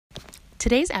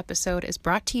Today's episode is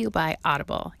brought to you by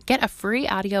Audible. Get a free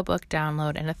audiobook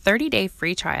download and a 30-day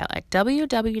free trial at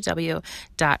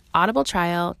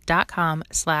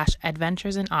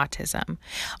www.audibletrial.com/adventuresinautism.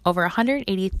 Over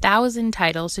 180,000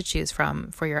 titles to choose from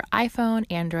for your iPhone,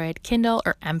 Android, Kindle,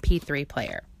 or MP3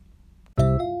 player.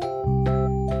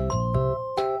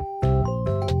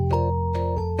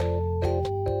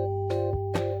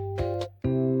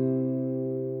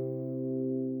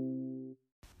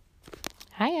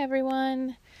 Hi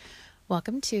everyone.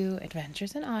 Welcome to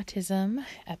Adventures in Autism,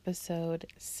 episode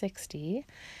 60.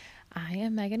 I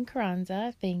am Megan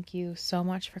Carranza. Thank you so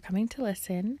much for coming to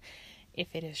listen.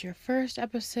 If it is your first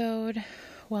episode,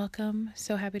 welcome.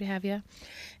 So happy to have you.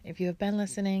 If you have been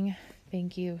listening,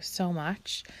 thank you so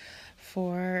much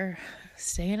for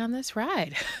staying on this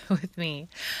ride with me.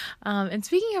 And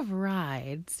speaking of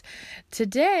rides,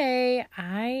 today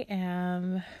I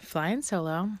am flying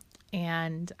solo.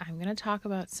 And I'm going to talk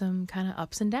about some kind of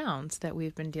ups and downs that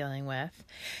we've been dealing with.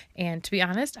 And to be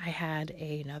honest, I had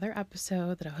another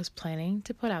episode that I was planning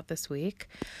to put out this week,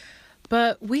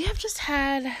 but we have just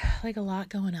had like a lot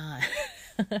going on.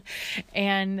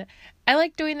 And I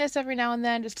like doing this every now and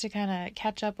then just to kind of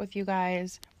catch up with you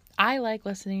guys. I like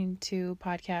listening to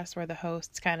podcasts where the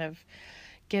hosts kind of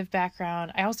give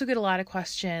background. I also get a lot of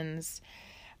questions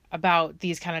about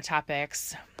these kind of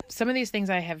topics. Some of these things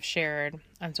I have shared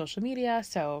on social media,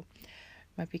 so it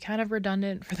might be kind of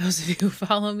redundant for those of you who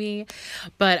follow me,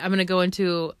 but I'm going to go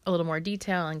into a little more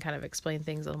detail and kind of explain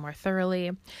things a little more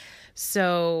thoroughly.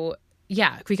 So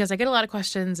yeah, because I get a lot of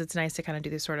questions, it's nice to kind of do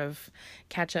these sort of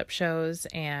catch-up shows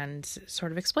and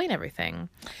sort of explain everything.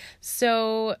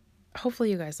 So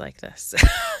hopefully you guys like this.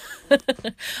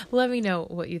 Let me know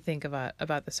what you think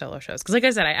about the solo shows. Because like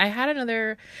I said, I had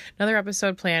another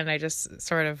episode planned. I just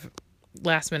sort of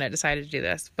last minute decided to do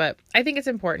this. But I think it's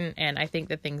important. And I think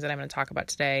the things that I'm going to talk about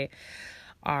today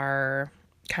are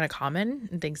kind of common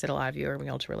and things that a lot of you are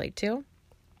able to relate to.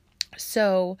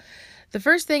 So the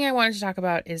first thing I wanted to talk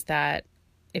about is that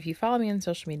if you follow me on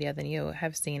social media, then you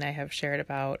have seen I have shared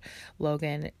about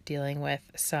Logan dealing with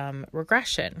some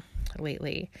regression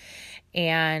lately.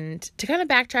 And to kind of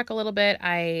backtrack a little bit,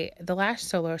 the last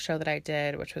solo show that I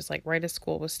did, which was like right as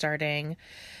school was starting,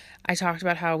 I talked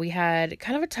about how we had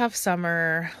kind of a tough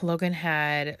summer. Logan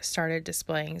had started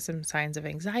displaying some signs of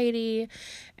anxiety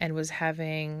and was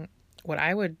having what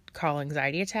I would call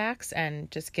anxiety attacks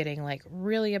and just getting like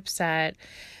really upset.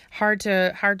 Hard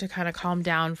to kind of calm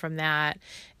down from that.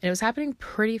 And it was happening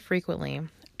pretty frequently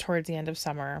towards the end of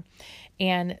summer.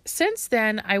 And since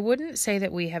then, I wouldn't say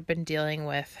that we have been dealing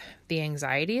with the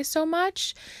anxiety so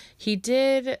much. He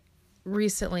did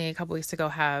recently, a couple weeks ago,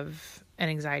 have an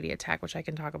anxiety attack, which I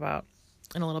can talk about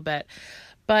in a little bit.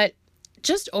 But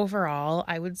just overall,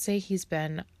 I would say he's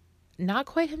been not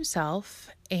quite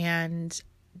himself and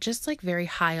just like very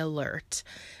high alert,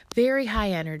 very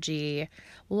high energy,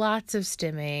 lots of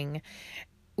stimming,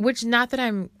 which not that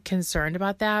I'm concerned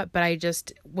about that, but I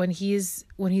just, when he's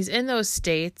in those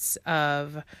states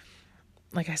of,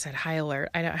 like I said, high alert,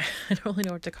 I don't really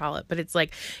know what to call it, but it's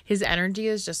like his energy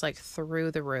is just like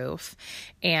through the roof,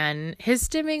 and his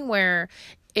stimming, where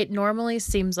it normally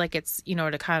seems like it's,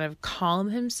 to kind of calm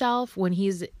himself, when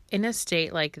he's in a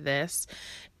state like this,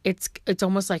 it's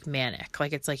almost like manic.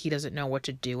 Like it's like he doesn't know what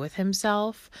to do with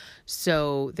himself.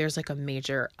 So there's like a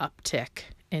major uptick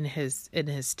in his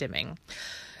stimming.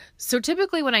 So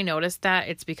typically when I notice that,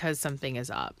 it's because something is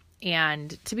up.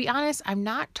 And to be honest, I'm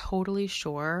not totally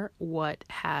sure what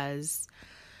has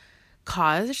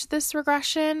caused this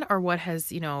regression or what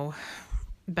has,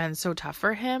 been so tough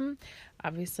for him.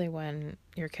 Obviously, when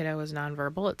your kiddo is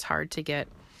nonverbal, it's hard to get,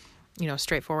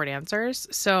 straightforward answers.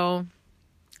 So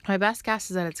my best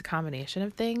guess is that it's a combination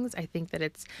of things. I think that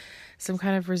it's some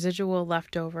kind of residual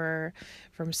leftover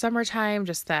from summertime,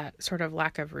 just that sort of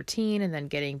lack of routine, and then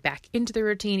getting back into the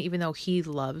routine, even though he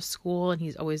loves school and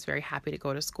he's always very happy to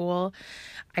go to school.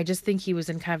 I just think he was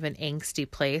in kind of an angsty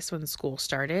place when school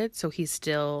started. So he's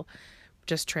still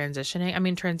just transitioning. I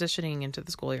mean, transitioning into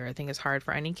the school year, I think, is hard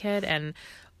for any kid. And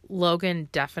Logan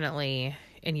definitely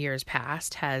in years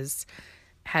past has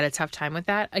had a tough time with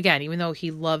that. Again, even though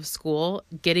he loves school,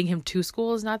 getting him to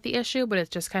school is not the issue, but it's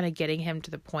just kind of getting him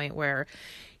to the point where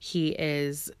he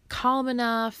is calm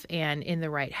enough and in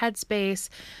the right headspace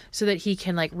so that he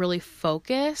can like really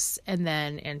focus and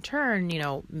then in turn,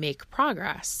 make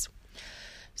progress.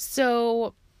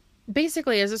 So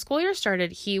basically, as the school year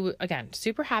started, he, again,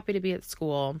 super happy to be at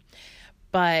school,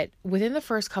 but within the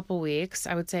first couple weeks,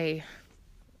 I would say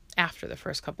after the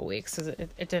first couple weeks, because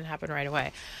it didn't happen right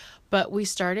away, but we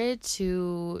started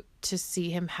to see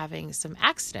him having some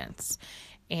accidents.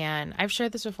 And I've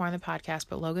shared this before on the podcast,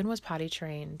 but Logan was potty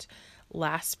trained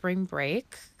last spring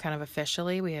break, kind of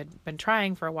officially. We had been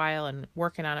trying for a while and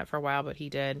working on it for a while, but he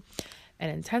did an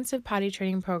intensive potty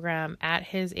training program at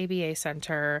his ABA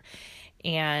center,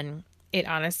 and it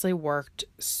honestly worked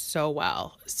so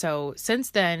well. So since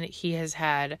then, he has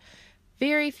had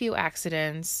very few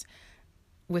accidents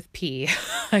with pee,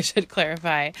 I should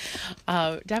clarify.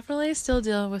 Definitely still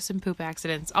dealing with some poop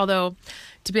accidents. Although,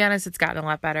 to be honest, it's gotten a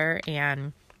lot better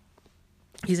and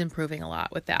he's improving a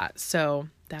lot with that. So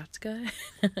that's good.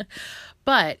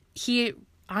 But he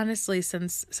honestly,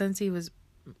 since he was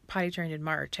potty trained in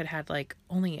March, had like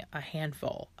only a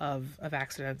handful of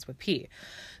accidents with pee.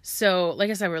 So like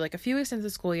I said, we're like a few weeks into the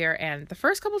school year, and the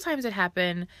first couple times it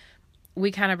happened, we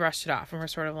kind of brushed it off and we're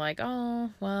sort of like, oh,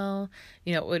 well,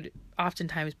 it would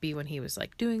oftentimes be when he was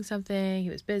like doing something, he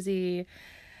was busy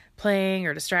playing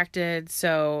or distracted.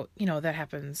 So, that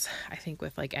happens, I think,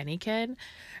 with like any kid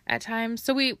at times.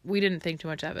 So we didn't think too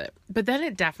much of it, but then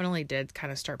it definitely did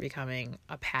kind of start becoming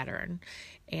a pattern,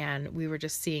 and we were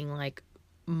just seeing like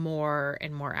more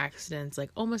and more accidents,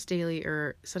 like almost daily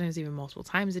or sometimes even multiple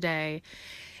times a day.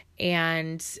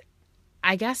 And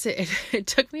I guess it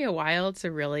took me a while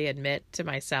to really admit to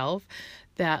myself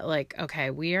that like,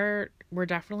 okay, we're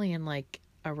definitely in like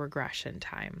a regression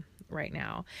time right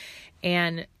now.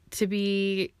 And to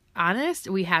be honest,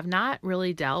 we have not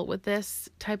really dealt with this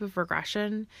type of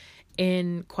regression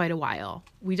in quite a while.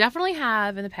 We definitely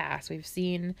have in the past. We've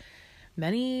seen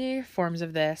many forms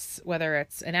of this, whether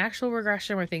it's an actual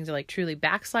regression where things are like truly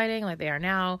backsliding like they are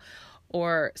now,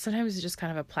 or sometimes it's just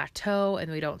kind of a plateau and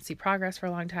we don't see progress for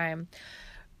a long time.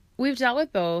 We've dealt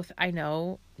with both. I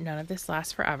know none of this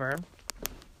lasts forever,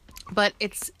 but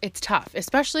it's tough,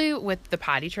 especially with the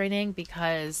potty training,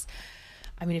 because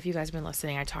I mean, if you guys have been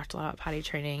listening, I talked a lot about potty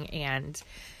training, and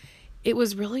it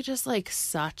was really just like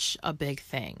such a big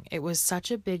thing. It was such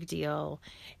a big deal.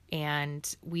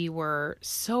 And we were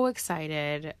so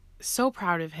excited, so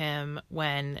proud of him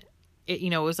when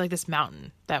it was like this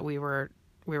mountain that we were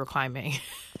climbing.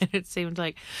 And it seemed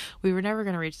like we were never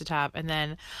going to reach the top. And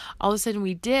then all of a sudden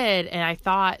we did. And I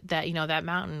thought that, that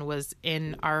mountain was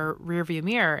in our rearview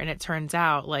mirror. And it turns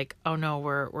out like, oh no,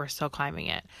 we're still climbing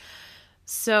it.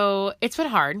 So it's been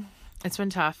hard. It's been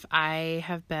tough. I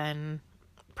have been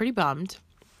pretty bummed.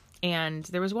 And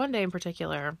there was one day in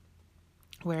particular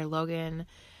where Logan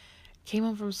came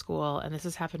home from school, and this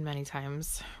has happened many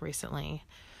times recently,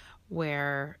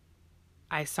 where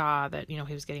I saw that,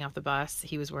 he was getting off the bus.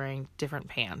 He was wearing different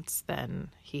pants than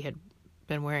he had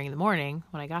been wearing in the morning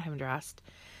when I got him dressed.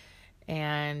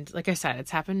 And like I said,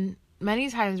 it's happened many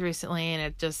times recently,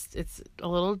 and it's a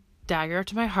little dagger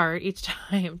to my heart each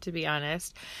time, to be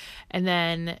honest. And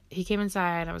then he came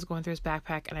inside, I was going through his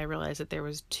backpack, and I realized that there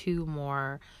was 2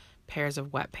 more pairs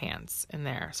of wet pants in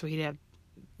there. So he had,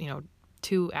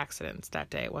 2 accidents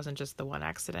that day. It wasn't just the one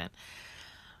accident.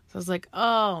 So I was like,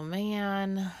 oh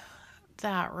man,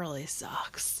 that really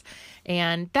sucks.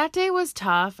 And that day was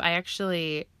tough.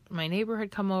 My neighbor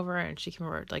had come over, and she came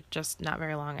over like just not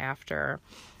very long after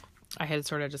I had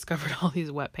sort of discovered all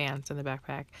these wet pants in the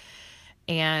backpack.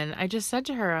 And I just said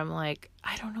to her, I'm like,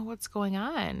 I don't know what's going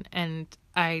on. And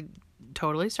I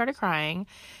totally started crying.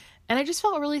 And I just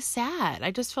felt really sad.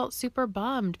 I just felt super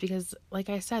bummed because, like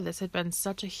I said, this had been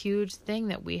such a huge thing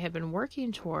that we had been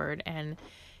working toward, and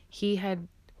he had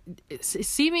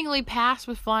seemingly passed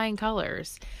with flying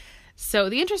colors. So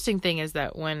the interesting thing is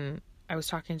that when I was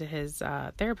talking to his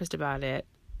therapist about it,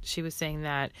 she was saying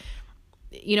that,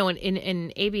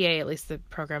 in ABA, at least the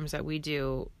programs that we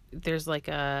do, there's like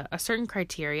a certain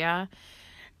criteria,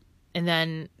 and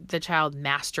then the child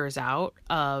masters out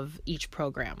of each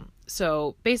program.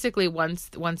 So basically once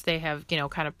they have,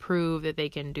 kind of proved that they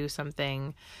can do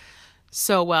something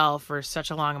so well for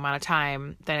such a long amount of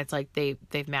time, then it's like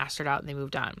they've mastered out and they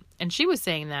moved on. And she was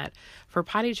saying that for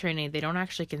potty training, they don't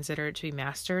actually consider it to be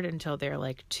mastered until they're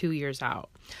like 2 years out.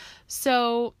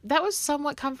 So that was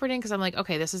somewhat comforting, because I'm like,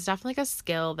 okay, this is definitely like a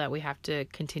skill that we have to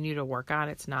continue to work on.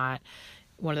 It's not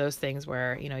one of those things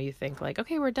where, you think like,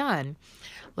 okay, we're done.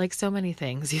 Like so many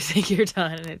things, you think you're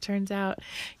done, and it turns out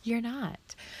you're not.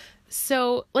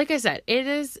 So like I said,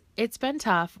 it's been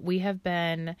tough. We have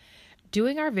been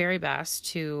doing our very best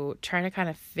to try to kind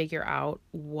of figure out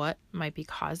what might be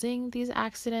causing these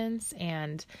accidents.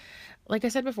 And like I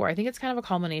said before, I think it's kind of a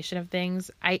culmination of things.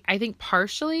 I think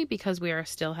partially because we are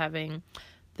still having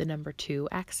the number 2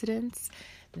 accidents,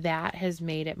 that has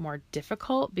made it more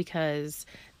difficult, because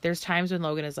there's times when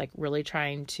Logan is like really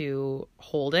trying to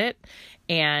hold it.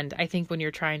 And I think when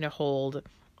you're trying to hold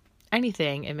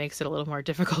anything, it makes it a little more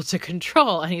difficult to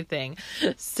control anything.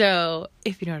 So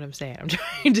if you know what I'm saying, I'm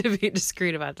trying to be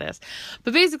discreet about this.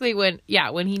 But basically when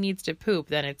he needs to poop,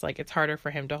 then it's like, it's harder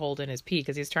for him to hold in his pee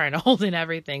because he's trying to hold in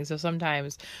everything. So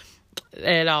sometimes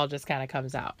it all just kind of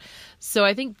comes out. So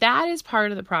I think that is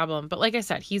part of the problem. But like I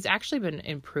said, he's actually been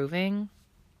improving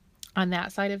on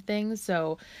that side of things.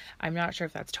 So I'm not sure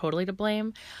if that's totally to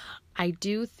blame. I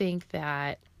do think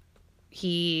that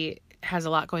he has a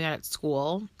lot going on at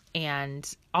school, and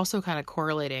also kind of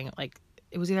correlating, like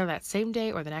it was either that same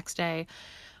day or the next day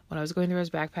when I was going through his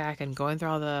backpack and going through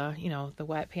all the, the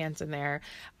wet pants in there,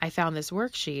 I found this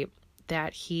worksheet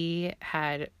that he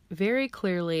had very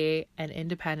clearly and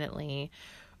independently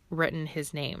written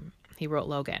his name. He wrote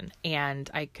Logan, and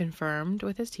I confirmed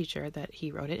with his teacher that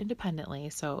he wrote it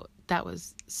independently. So that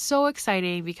was so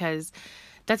exciting because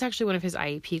that's actually one of his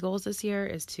IEP goals this year,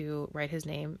 is to write his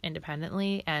name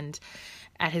independently. And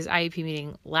at his IEP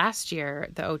meeting last year,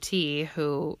 the OT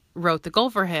who wrote the goal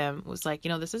for him was like,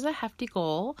 this is a hefty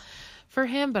goal for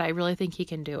him, but I really think he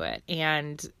can do it.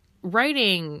 And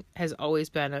writing has always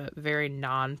been a very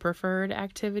non-preferred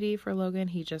activity for Logan.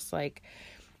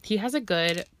 He has a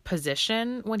good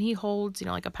position when he holds,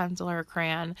 like a pencil or a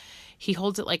crayon. He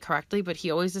holds it like correctly, but he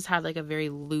always just had like a very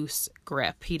loose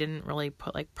grip. He didn't really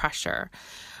put like pressure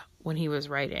when he was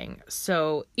writing.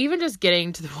 So even just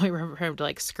getting to the point where for him to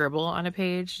like scribble on a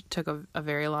page took a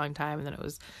very long time. And then it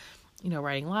was,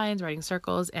 writing lines, writing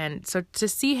circles. And so to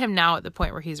see him now at the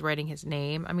point where he's writing his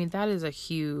name, I mean, that is a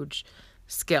huge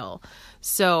skill.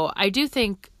 So I do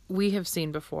think we have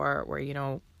seen before where,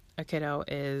 a kiddo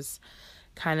is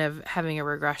kind of having a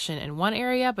regression in one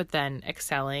area, but then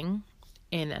excelling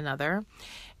in another.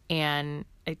 And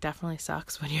it definitely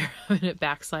sucks when you're having a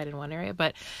backslide in one area,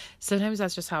 but sometimes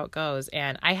that's just how it goes.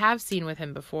 And I have seen with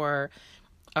him before,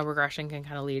 a regression can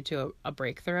kind of lead to a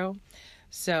breakthrough.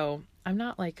 So I'm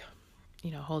not like,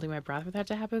 holding my breath for that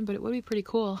to happen, but it would be pretty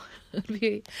cool. It would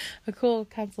be a cool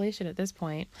consolation at this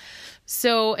point.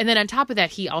 So, and then on top of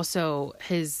that, he also,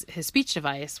 his speech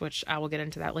device, which I will get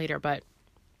into that later, but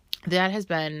that has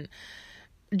been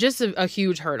just a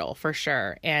huge hurdle for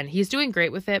sure. And he's doing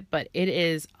great with it, but it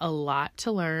is a lot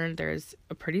to learn. There's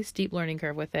a pretty steep learning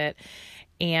curve with it.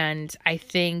 And I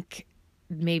think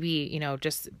maybe,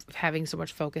 just having so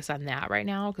much focus on that right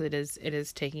now, because it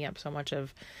is taking up so much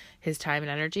of his time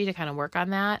and energy to kind of work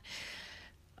on that.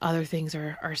 Other things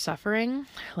are suffering,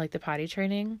 like the potty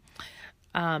training.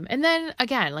 And then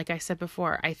again, like I said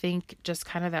before, I think just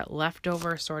kind of that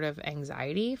leftover sort of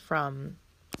anxiety from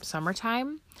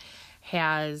summertime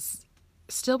has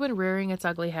still been rearing its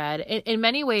ugly head. In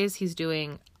many ways, he's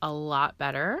doing a lot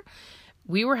better.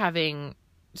 We were having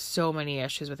so many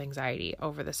issues with anxiety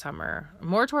over the summer,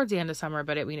 more towards the end of summer,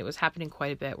 but it was happening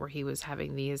quite a bit where he was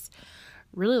having these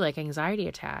really like anxiety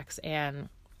attacks. And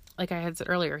like I had said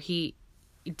earlier, he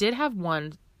did have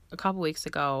one a couple weeks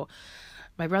ago.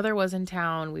 My brother was in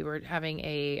town. We were having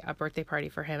a birthday party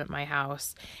for him at my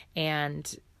house,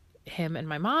 and him and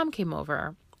my mom came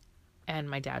over, and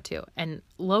my dad too. And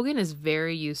Logan is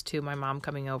very used to my mom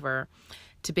coming over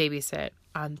to babysit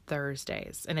on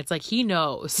Thursdays. And it's like, he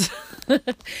knows,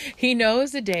 he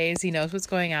knows the days, he knows what's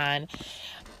going on.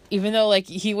 Even though like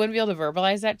he wouldn't be able to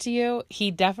verbalize that to you, he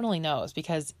definitely knows,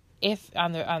 because if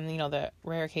on the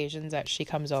rare occasions that she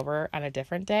comes over on a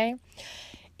different day,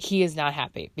 he is not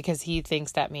happy because he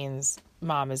thinks that means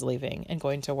mom is leaving and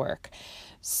going to work.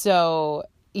 So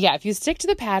yeah, if you stick to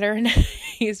the pattern,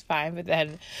 he's fine. But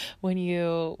then when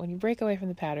you break away from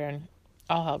the pattern,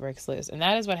 all hell breaks loose. And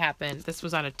that is what happened. This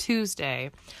was on a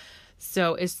Tuesday.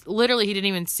 So it's literally, he didn't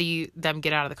even see them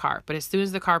get out of the car. But as soon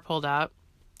as the car pulled up,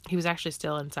 he was actually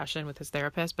still in session with his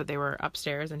therapist, but they were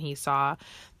upstairs, and he saw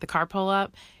the car pull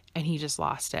up and he just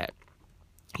lost it.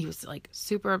 He was like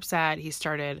super upset. He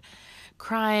started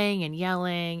crying and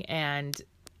yelling, and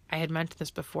I had mentioned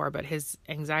this before, but his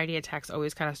anxiety attacks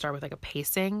always kind of start with like a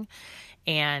pacing,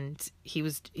 and he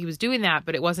was doing that,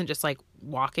 but it wasn't just like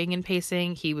walking and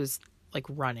pacing. He was like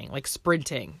running, like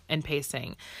sprinting and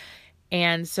pacing.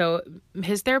 And so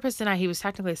his therapist and he was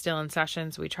technically still in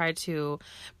session. So we tried to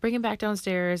bring him back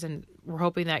downstairs, and we're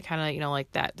hoping that kind of,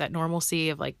 like that normalcy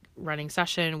of like running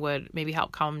session would maybe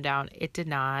help calm him down. It did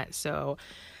not. So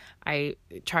I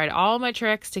tried all my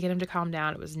tricks to get him to calm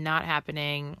down. It was not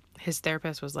happening. His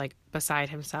therapist was like beside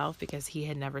himself because he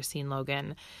had never seen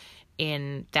Logan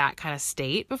in that kind of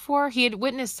state before. He had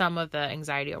witnessed some of the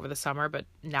anxiety over the summer, but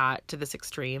not to this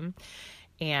extreme.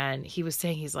 And he was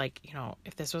saying, he's like,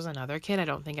 if this was another kid, I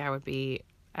don't think I would be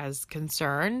as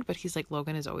concerned. But he's like,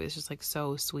 Logan is always just like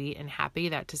so sweet and happy,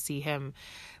 that to see him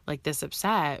like this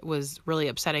upset was really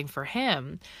upsetting for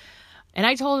him. And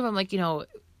I told him, I'm like,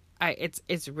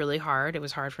 it's really hard. It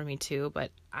was hard for me too,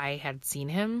 but I had seen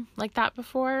him like that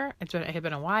before. It had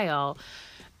been a while.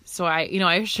 So I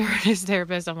assured his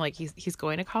therapist, I'm like, he's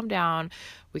going to calm down.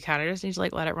 We kind of just need to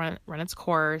like let it run its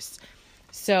course.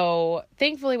 So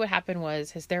thankfully what happened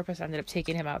was his therapist ended up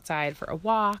taking him outside for a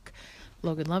walk.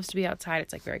 Logan loves to be outside.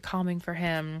 It's like very calming for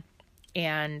him.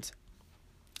 And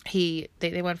they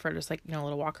went for just like, a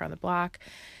little walk around the block.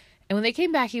 And when they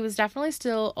came back, he was definitely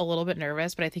still a little bit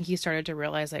nervous, but I think he started to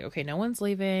realize like, okay, no one's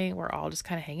leaving. We're all just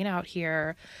kind of hanging out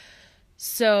here.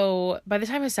 So by the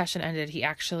time his session ended, he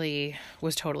actually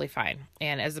was totally fine.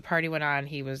 And as the party went on,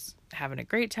 he was having a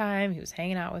great time. He was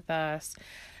hanging out with us.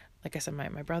 Like I said,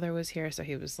 my brother was here, so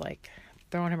he was like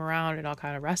throwing him around in all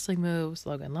kind of wrestling moves.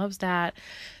 Logan loves that.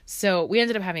 So we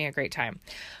ended up having a great time.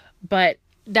 But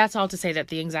that's all to say that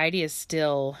the anxiety is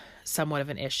still somewhat of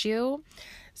an issue.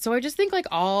 So I just think like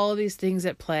all these things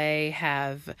at play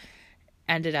have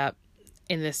ended up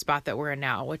in this spot that we're in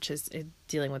now, which is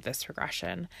dealing with this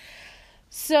regression.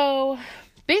 So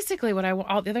basically the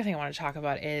other thing I want to talk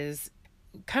about is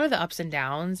kind of the ups and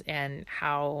downs and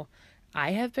how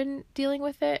I have been dealing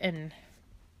with it and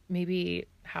maybe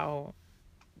how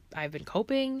I've been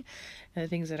coping and the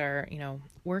things that are,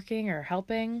 working or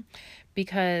helping,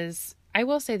 because I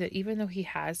will say that even though he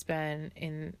has been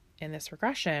in this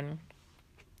regression,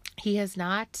 it's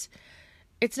not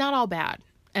all bad.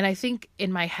 And I think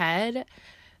in my head,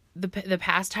 the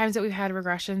past times that we've had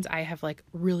regressions, I have like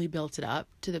really built it up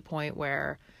to the point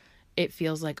where it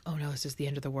feels like, oh no, this is the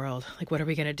end of the world. Like, what are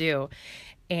we going to do?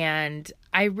 And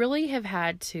I really have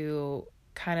had to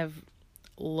kind of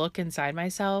look inside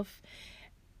myself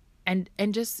and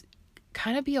just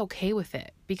kind of be okay with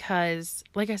it. Because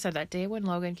like I said, that day when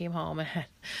Logan came home and had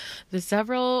the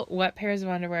several wet pairs of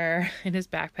underwear in his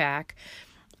backpack,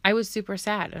 I was super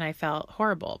sad and I felt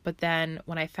horrible. But then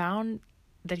when I found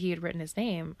that he had written his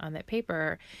name on that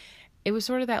paper, it was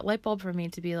sort of that light bulb for me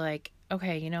to be like,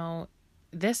 okay,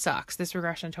 this sucks. This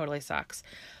regression totally sucks.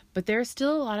 But there's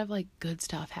still a lot of like good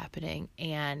stuff happening.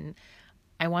 And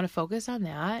I want to focus on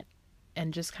that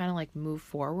and just kind of like move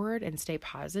forward and stay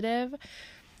positive.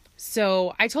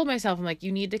 So I told myself, I'm like,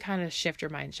 you need to kind of shift your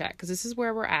mindset because this is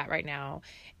where we're at right now.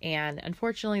 And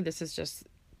unfortunately, this is just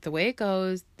the way it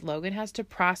goes. Logan has to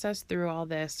process through all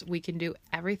this. We can do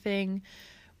everything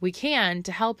we can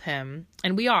to help him.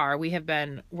 And we have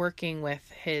been working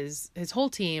with his whole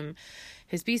team,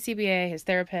 his BCBA, his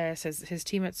therapist, his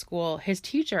team at school. His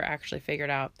teacher actually figured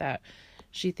out that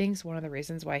she thinks one of the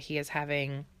reasons why he is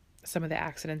having some of the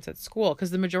accidents at school,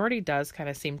 because the majority does kind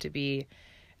of seem to be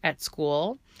at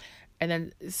school. And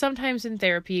then sometimes in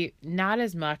therapy, not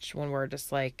as much when we're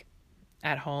just like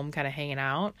at home kind of hanging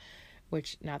out,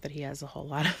 which not that he has a whole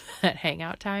lot of that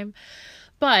hangout time,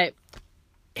 but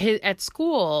at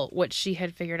school, what she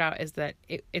had figured out is that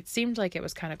it seemed like it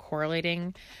was kind of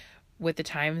correlating with the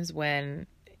times when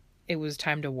it was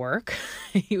time to work.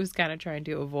 He was kind of trying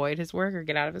to avoid his work or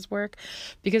get out of his work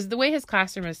because the way his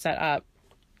classroom is set up,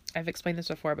 I've explained this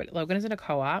before, but Logan is in a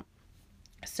co-op.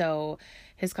 So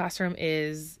his classroom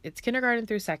it's kindergarten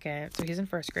through second. So he's in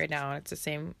first grade now. And it's the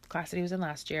same class that he was in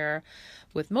last year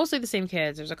with mostly the same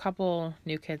kids. There's a couple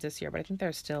new kids this year, but I think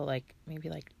there's still like maybe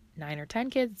like 9 or 10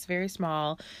 kids. It's very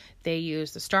small. They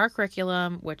use the STAR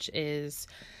curriculum, which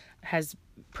has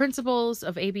principles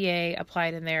of ABA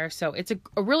applied in there. So it's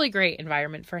a really great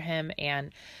environment for him.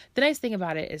 And the nice thing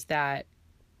about it is that,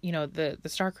 the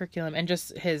STAR curriculum and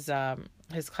just his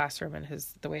classroom and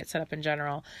the way it's set up in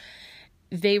general,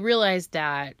 they realized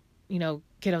that,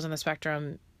 kiddos on the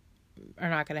spectrum are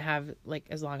not going to have like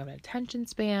as long of an attention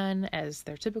span as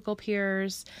their typical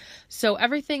peers. So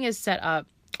everything is set up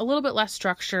a little bit less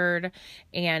structured,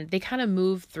 and they kind of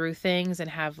move through things and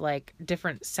have like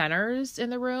different centers in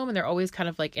the room, and they're always kind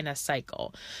of like in a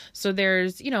cycle. So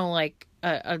there's, like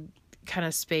a kind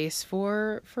of space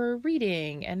for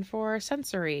reading and for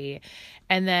sensory,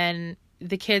 and then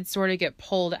the kids sort of get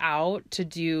pulled out to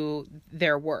do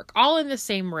their work all in the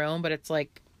same room, but it's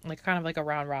like kind of like a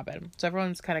round robin. So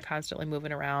everyone's kind of constantly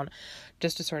moving around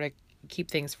just to sort of keep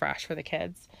things fresh for the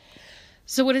kids.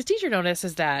 So what his teacher noticed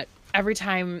is that every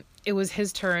time it was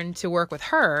his turn to work with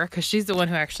her, because she's the one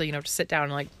who actually, to sit down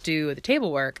and like do the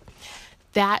table work,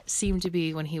 that seemed to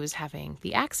be when he was having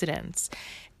the accidents.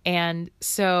 And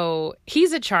so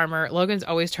he's a charmer. Logan's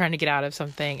always trying to get out of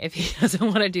something. If he doesn't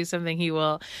want to do something, he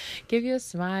will give you a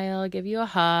smile, give you a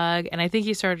hug. And I think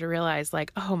he started to realize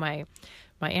like, oh, my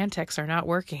antics are not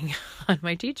working on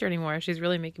my teacher anymore. She's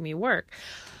really making me work.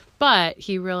 But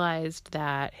he realized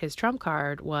that his trump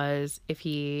card was if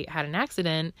he had an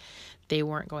accident, they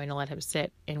weren't going to let him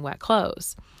sit in wet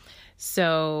clothes.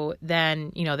 So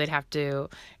then, they'd have to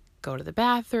go to the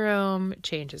bathroom,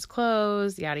 change his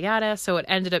clothes, yada, yada. So it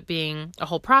ended up being a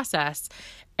whole process.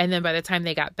 And then by the time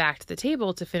they got back to the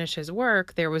table to finish his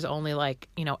work, there was only like,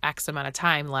 X amount of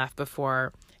time left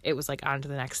before it was like on to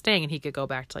the next thing and he could go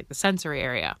back to like the sensory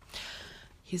area.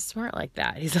 He's smart like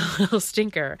that. He's a little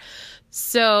stinker.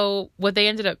 So what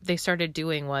they started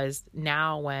doing was,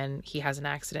 now when he has an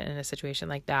accident in a situation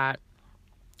like that,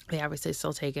 they obviously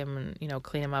still take him and,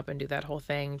 clean him up and do that whole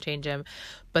thing, change him.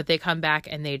 But they come back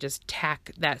and they just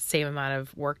tack that same amount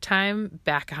of work time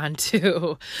back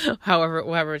onto however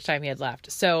much time he had left.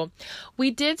 So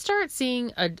we did start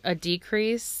seeing a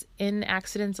decrease in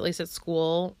accidents, at least at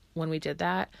school, when we did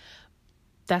that.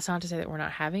 That's not to say that we're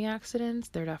not having accidents.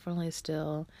 They're definitely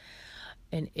still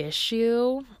an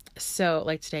issue. So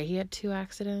like today he had 2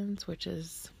 accidents, which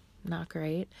is not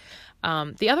great.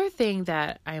 The other thing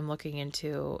that I'm looking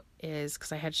into is,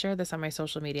 because I had shared this on my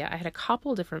social media, I had a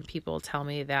couple different people tell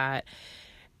me that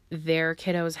their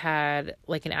kiddos had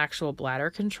like an actual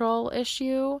bladder control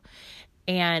issue.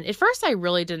 And at first I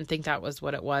really didn't think that was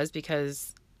what it was,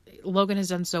 because Logan has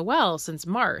done so well since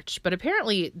March. But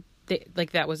apparently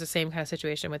that was the same kind of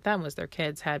situation with them, was their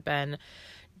kids had been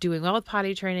doing well with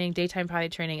potty training, daytime potty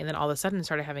training, and then all of a sudden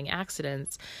started having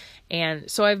accidents.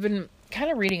 And so I've been kind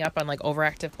of reading up on like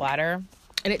overactive bladder,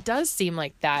 and it does seem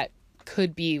like that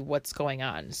could be what's going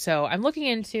on. So I'm looking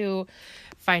into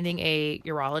finding a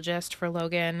urologist for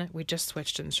Logan. We just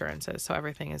switched insurances, so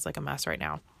everything is like a mess right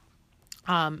now.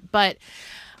 But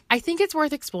I think it's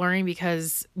worth exploring,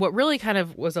 because what really kind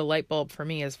of was a light bulb for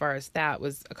me as far as that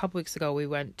was, a couple weeks ago we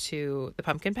went to the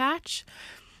pumpkin patch.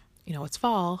 It's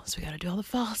fall, so we got to do all the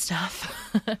fall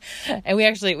stuff. And we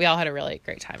all had a really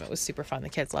great time. It was super fun. The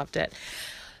kids loved it.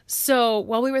 So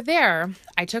while we were there,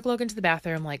 I took Logan to the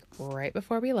bathroom like right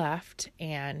before we left.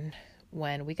 And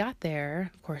when we got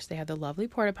there, of course, they had the lovely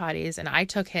porta potties, and I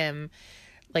took him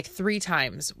like 3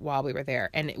 times while we were there.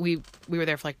 And we were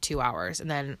there for like 2 hours.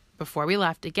 And then before we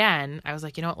left again, I was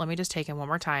like, let me just take him one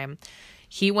more time.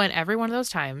 He went every one of those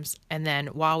times. And then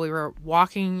while we were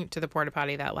walking to the porta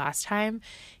potty that last time,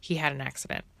 he had an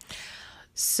accident.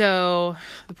 So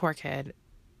the poor kid,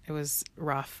 it was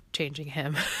rough changing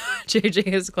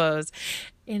his clothes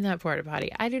in that porta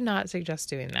potty. I do not suggest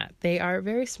doing that. They are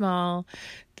very small.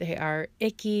 They are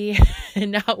icky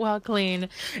and not well clean.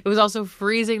 It was also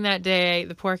freezing that day.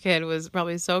 The poor kid was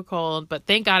probably so cold, but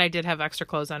thank God I did have extra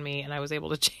clothes on me and I was able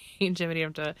to change him and he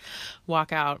didn't have to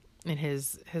walk out in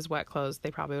his wet clothes.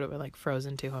 They probably would have been like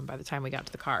frozen to him by the time we got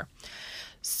to the car.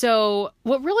 So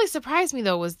what really surprised me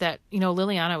though was that,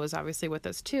 Liliana was obviously with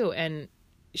us too. And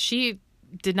she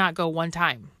did not go one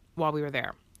time while we were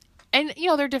there. And,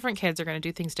 they're different kids. They're going to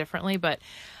do things differently. But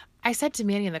I said to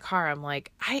Manny in the car, I'm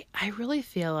like, I really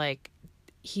feel like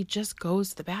he just goes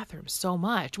to the bathroom so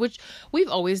much, which we've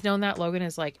always known that Logan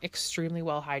is like extremely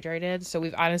well hydrated. So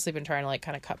we've honestly been trying to like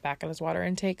kind of cut back on his water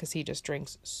intake, because he just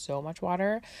drinks so much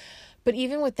water. But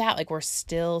even with that, like we're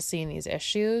still seeing these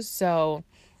issues. So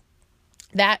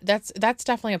that's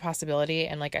definitely a possibility.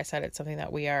 And like I said, it's something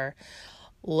that we are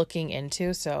looking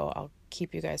into. So I'll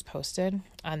keep you guys posted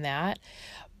on that.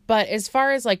 But as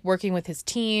far as like working with his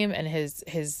team and his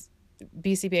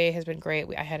BCBA has been great.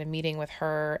 I had a meeting with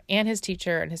her and his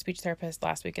teacher and his speech therapist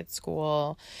last week at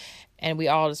school. And we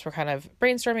all just were kind of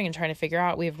brainstorming and trying to figure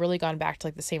out, we've really gone back to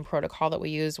like the same protocol that we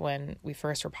used when we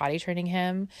first were potty training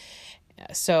him.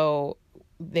 So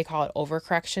they call it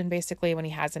overcorrection. Basically, when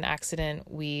he has an accident,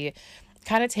 we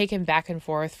kind of take him back and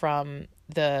forth from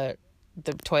the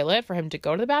toilet for him to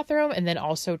go to the bathroom, and then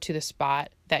also to the spot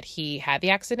that he had the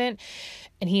accident,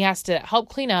 and he has to help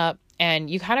clean up. And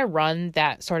you kind of run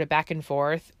that sort of back and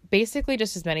forth basically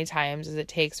just as many times as it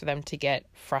takes for them to get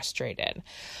frustrated.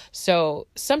 So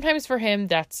sometimes for him,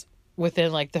 that's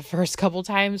within like the first couple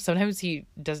times. Sometimes he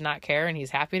does not care and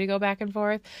he's happy to go back and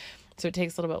forth. So it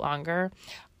takes a little bit longer.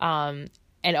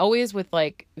 And always with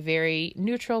like very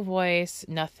neutral voice,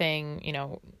 nothing,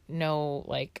 no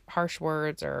like harsh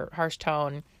words or harsh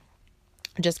tone,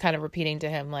 just kind of repeating to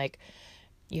him, like,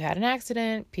 you had an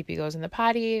accident, pee-pee goes in the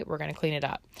potty, we're going to clean it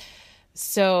up.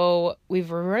 So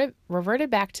we've reverted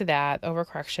back to that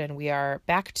overcorrection. We are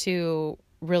back to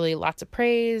really lots of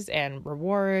praise and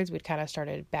rewards. We'd kind of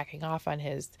started backing off on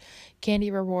his candy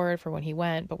reward for when he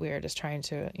went, but we were just trying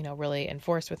to, really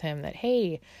enforce with him that,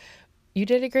 hey, you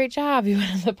did a great job. You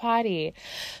went in the potty.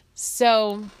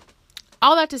 So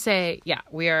all that to say, yeah,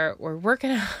 we're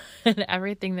working on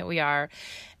everything that we are.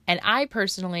 And I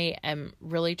personally am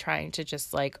really trying to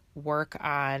just like work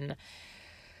on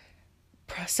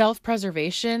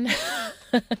self-preservation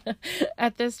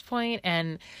at this point.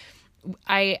 And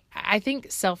I I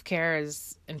think self-care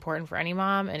is important for any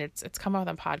mom, and it's come up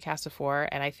on podcasts before.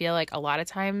 And I feel like a lot of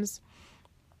times,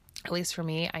 at least for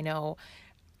me, I know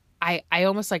I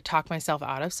almost like talk myself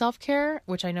out of self-care,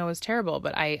 which I know is terrible,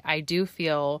 but I do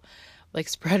feel like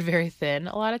spread very thin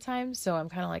a lot of times. So I'm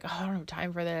kind of like, oh, I don't have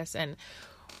time for this. And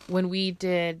when we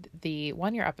did the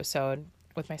 1-year episode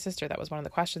with my sister, that was one of the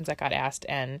questions that got asked.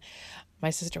 And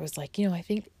my sister was like, I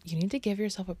think you need to give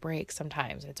yourself a break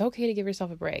sometimes. It's okay to give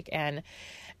yourself a break. And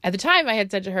at the time I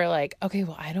had said to her, like, okay,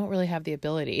 well, I don't really have the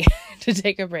ability to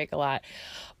take a break a lot.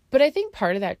 But I think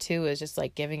part of that too is just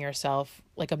like giving yourself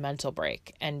like a mental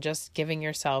break and just giving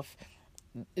yourself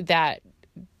that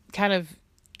kind of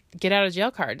get out of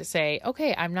jail card to say,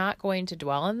 okay, I'm not going to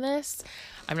dwell on this.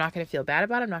 I'm not going to feel bad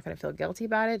about it. I'm not going to feel guilty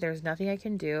about it. There's nothing I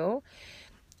can do.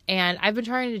 And I've been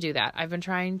trying to do that. I've been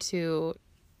trying to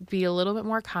be a little bit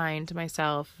more kind to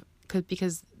myself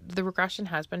because the regression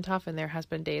has been tough, and there has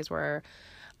been days where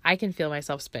I can feel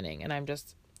myself spinning, and I'm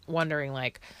just wondering,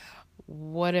 like,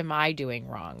 what am I doing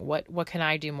wrong? What can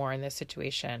I do more in this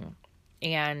situation?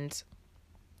 And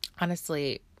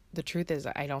honestly, the truth is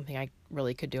I don't think I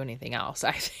really could do anything else.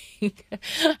 I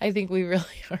think we really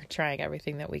are trying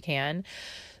everything that we can.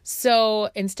 So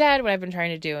instead, what I've been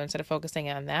trying to do, instead of focusing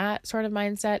on that sort of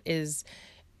mindset, is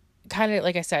kind of,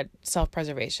 like I said,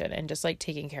 self-preservation and just like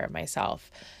taking care of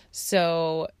myself.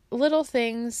 So little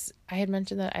things. I had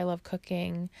mentioned that I love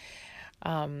cooking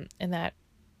in that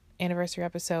anniversary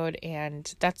episode,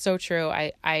 and that's so true.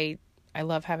 I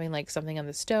love having like something on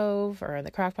the stove or in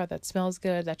the crock pot that smells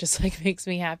good. That just like makes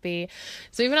me happy.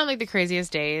 So even on like the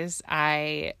craziest days,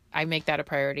 I make that a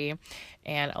priority.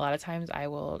 And a lot of times I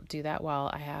will do that while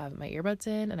I have my earbuds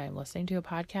in and I'm listening to a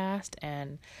podcast,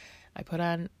 and I put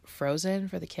on Frozen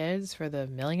for the kids for the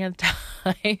millionth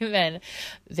time, and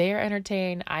they are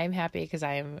entertained. I'm happy because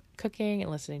I'm cooking and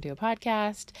listening to a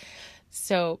podcast.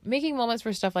 So making moments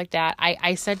for stuff like that.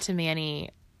 I said to Manny,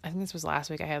 I think this was last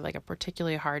week, I had like a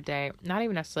particularly hard day, not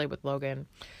even necessarily with Logan,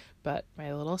 but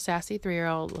my little sassy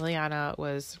 3-year-old Liliana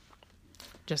was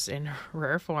just in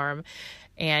rare form,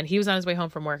 and he was on his way home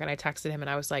from work, and I texted him and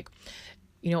I was like,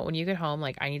 when you get home,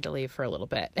 like, I need to leave for a little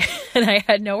bit. And I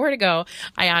had nowhere to go.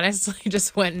 I honestly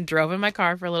just went and drove in my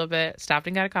car for a little bit, stopped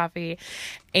and got a coffee.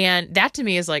 And that to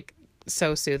me is like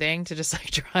so soothing, to just like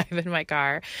drive in my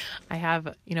car. I have,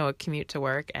 a commute to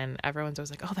work, and everyone's always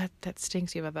like, oh, that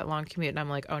stinks, you have that long commute. And I'm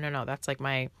like, oh, no, that's like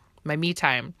my me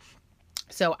time.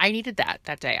 So I needed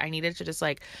that day. I needed to just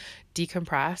like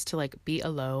decompress, to like be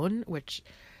alone, which,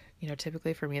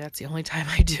 typically for me, that's the only time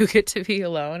I do get to be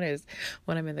alone, is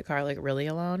when I'm in the car, like really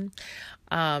alone.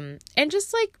 And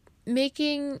just like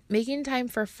making time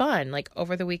for fun. Like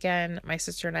over the weekend, my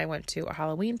sister and I went to a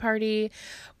Halloween party,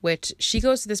 which she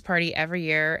goes to this party every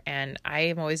year, and I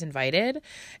am always invited.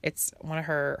 It's one of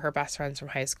her best friends from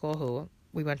high school, who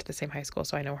we went to the same high school,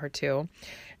 so I know her too.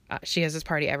 She has this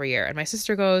party every year, and my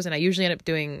sister goes, and I usually end up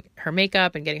doing her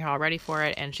makeup and getting her all ready for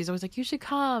it. And she's always like, you should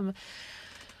come.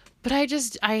 But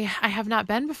I have not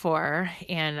been before.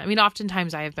 And I mean,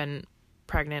 oftentimes I have been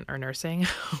pregnant or nursing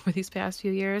over these past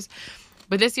few years.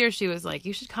 But this year she was like,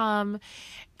 you should come.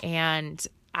 And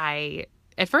at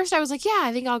first I was like, yeah,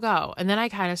 I think I'll go. And then I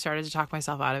kind of started to talk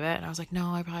myself out of it. And I was like,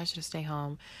 no, I probably should stay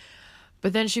home.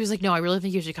 But then she was like, no, I really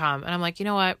think you should come. And I'm like, you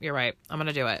know what? You're right. I'm going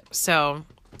to do it. So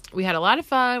we had a lot of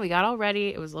fun. We got all ready.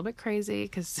 It was a little bit crazy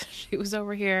because she was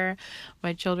over here.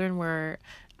 My children were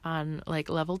on like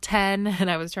level 10, and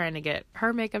I was trying to get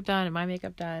her makeup done and my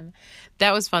makeup done.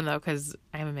 That was fun though, because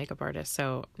I'm a makeup artist.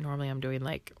 So normally I'm doing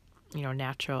like,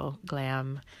 natural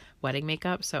glam wedding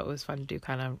makeup. So it was fun to do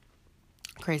kind of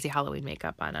crazy Halloween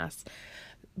makeup on us.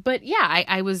 But yeah,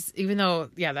 I was, even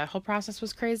though, that whole process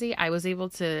was crazy, I was able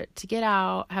to get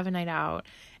out, have a night out,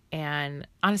 and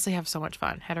honestly have so much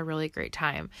fun. Had a really great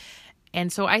time.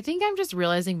 And so I think I'm just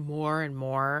realizing more and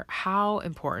more how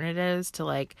important it is to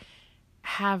like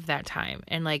have that time,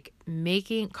 and like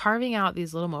carving out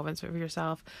these little moments for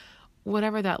yourself,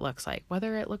 whatever that looks like,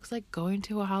 whether it looks like going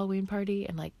to a Halloween party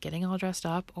and like getting all dressed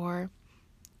up, or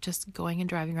just going and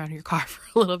driving around your car for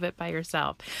a little bit by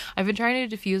yourself. I've been trying to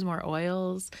diffuse more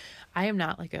oils. I am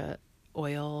not like a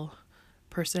oil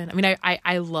person. I mean,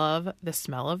 I love the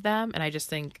smell of them, and I just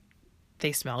think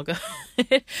they smell good.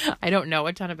 I don't know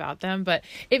a ton about them, but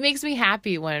it makes me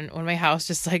happy when my house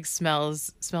just like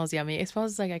smells yummy. It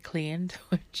smells like I cleaned,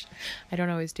 which I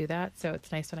don't always do that. So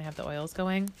it's nice when I have the oils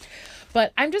going.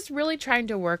 But I'm just really trying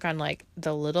to work on like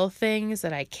the little things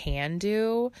that I can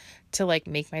do to like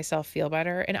make myself feel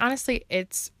better. And honestly,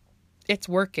 it's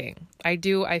working. I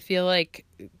feel like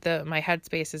my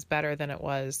headspace is better than it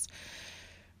was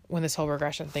when this whole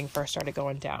regression thing first started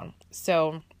going down.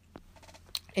 So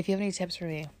if you have any tips for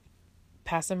me,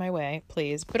 passing my way,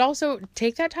 please. But also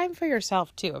take that time for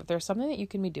yourself too. If there's something that you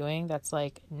can be doing that's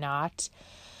like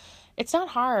it's not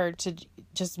hard to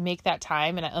just make that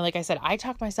time. And like I said, I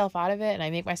talk myself out of it and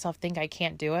I make myself think I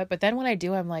can't do it. But then when I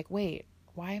do, I'm like, wait,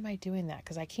 why am I doing that?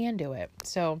 Because I can do it.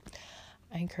 So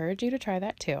I encourage you to try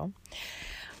that too.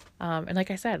 And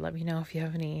like I said, let me know if you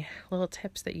have any little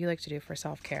tips that you like to do for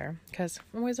self-care, because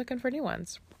I'm always looking for new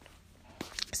ones.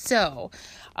 So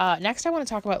next I want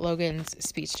to talk about Logan's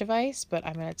speech device, but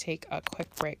I'm going to take a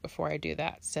quick break before I do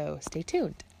that. So stay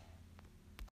tuned.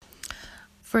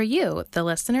 For you, the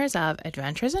listeners of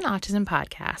Adventures in Autism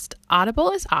podcast,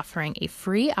 Audible is offering a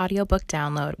free audiobook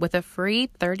download with a free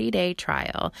 30-day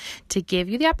trial to give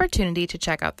you the opportunity to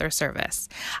check out their service.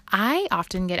 I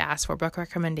often get asked for book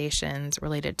recommendations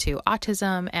related to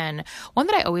autism, and one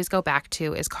that I always go back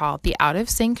to is called The Out of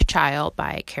Sync Child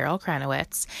by Carol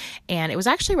Kranowitz, and it was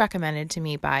actually recommended to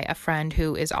me by a friend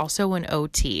who is also an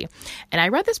OT. And I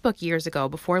read this book years ago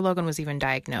before Logan was even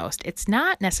diagnosed. It's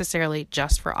not necessarily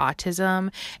just for autism.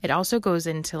 It also goes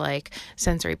into like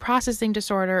sensory processing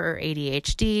disorder or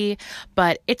ADHD,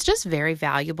 but it's just very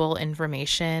valuable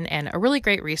information and a really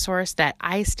great resource that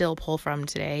I still pull from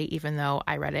today, even though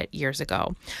I read it years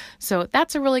ago. So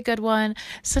that's a really good one.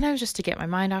 Sometimes just to get my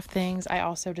mind off things. I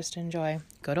also just enjoy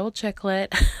good old chick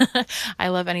lit. I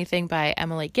love anything by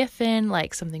Emily Giffin,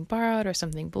 like Something Borrowed or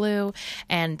Something Blue,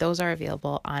 and those are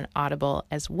available on Audible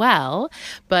as well,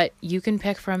 but you can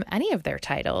pick from any of their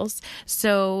titles.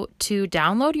 So to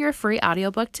download your free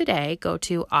audiobook today, go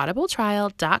to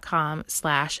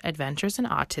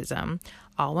audibletrial.com/adventuresinautism,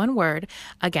 all one word.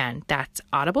 Again, that's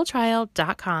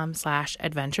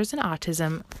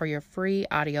audibletrial.com/adventuresinautism for your free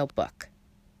audiobook.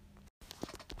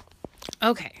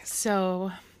 Okay,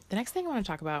 so the next thing I want to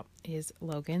talk about is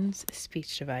Logan's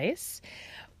speech device,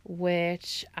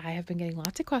 which I have been getting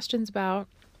lots of questions about.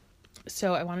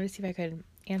 So I wanted to see if I could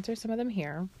answer some of them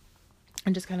here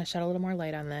and just kind of shed a little more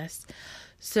light on this.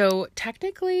 So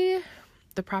technically,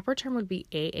 the proper term would be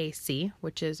AAC,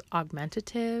 which is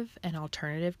augmentative and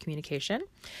alternative communication.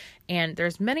 And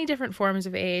there's many different forms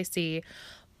of AAC.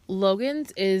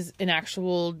 Logan's is an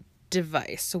actual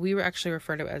device. So we were actually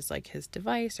referred to it as like his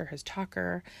device or his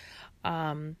talker.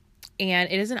 And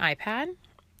it is an iPad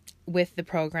with the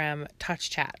program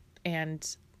TouchChat.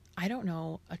 And I don't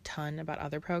know a ton about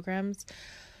other programs,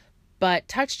 but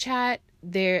TouchChat,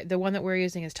 the one that we're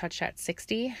using is TouchChat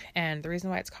 60. And the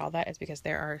reason why it's called that is because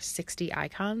there are 60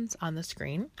 icons on the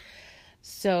screen.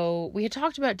 So we had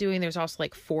talked about there's also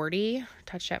like 40,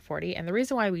 TouchChat 40. And the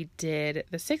reason why we did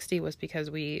the 60 was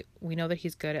because we know that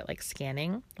he's good at like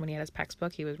scanning. When he had his PECS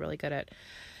book, he was really good at,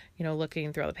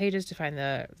 looking through all the pages to find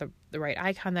the right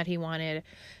icon that he wanted.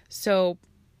 So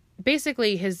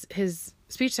basically his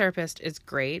speech therapist is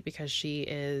great because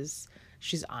she's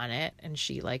on it and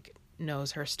she like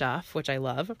knows her stuff, which I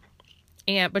love.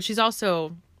 But she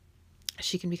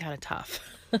can be kind of tough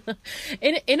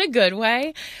in a good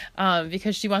way,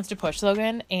 because she wants to push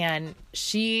Logan, and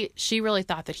she really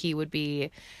thought that he would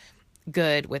be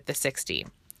good with the 60,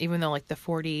 even though like the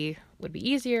 40 would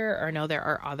be easier, or no, there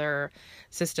are other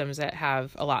systems that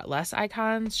have a lot less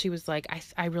icons. She was like,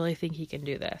 I really think he can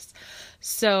do this.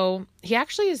 So he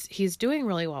actually he's doing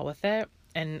really well with it.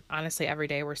 And honestly, every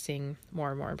day we're seeing more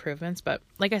and more improvements. But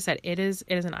like I said, it is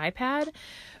an iPad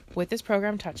with this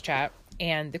program TouchChat.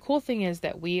 And the cool thing is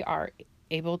that we are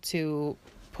able to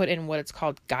put in what it's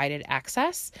called guided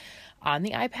access on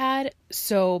the iPad.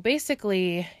 So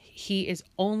basically, he is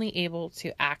only able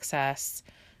to access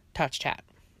TouchChat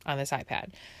on this iPad.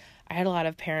 I had a lot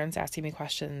of parents asking me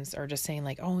questions or just saying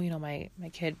like, oh, my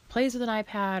kid plays with an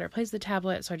iPad or plays with a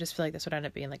tablet, so I just feel like this would end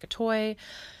up being like a toy.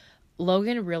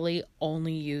 Logan really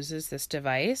only uses this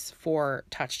device for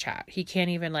TouchChat. He can't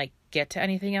even like get to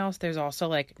anything else. There's also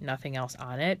like nothing else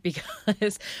on it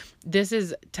because this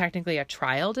is technically a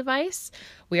trial device.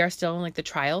 We are still in like the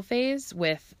trial phase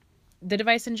with the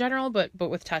device in general, but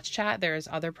with TouchChat, there's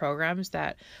other programs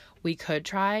that we could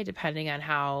try depending on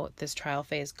how this trial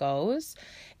phase goes.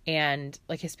 And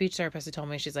like his speech therapist had told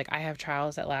me, she's like, I have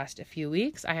trials that last a few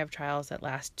weeks. I have trials that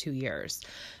last 2 years.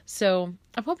 So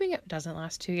I'm hoping it doesn't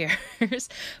last 2 years.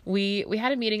 We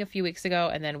had a meeting a few weeks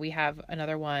ago, and then we have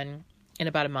another one in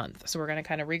about a month. So we're going to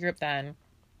kind of regroup then,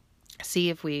 see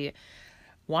if we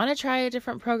want to try a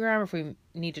different program, or if we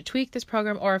need to tweak this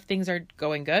program, or if things are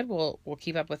going good, we'll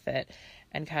keep up with it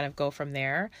and kind of go from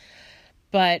there.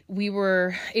 But we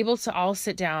were able to all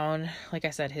sit down. Like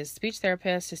I said, his speech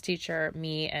therapist, his teacher,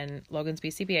 me, and Logan's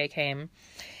BCBA came,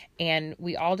 and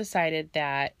we all decided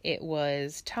that it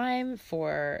was time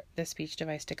for the speech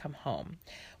device to come home,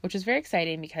 which was very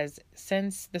exciting because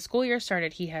since the school year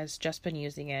started, he has just been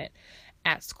using it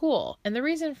at school. And the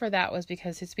reason for that was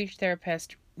because his speech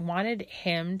therapist wanted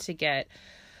him to get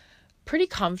pretty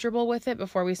comfortable with it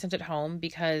before we sent it home,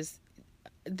 because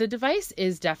the device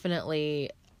is definitely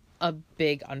a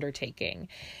big undertaking,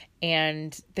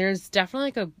 and there's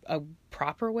definitely like a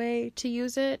proper way to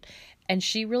use it. And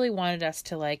she really wanted us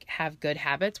to like have good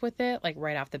habits with it, like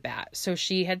right off the bat. So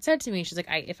she had said to me, she's like,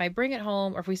 if I bring it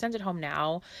home, or if we send it home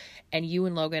now and you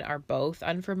and Logan are both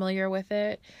unfamiliar with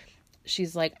it,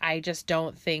 she's like, I just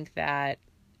don't think that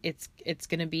it's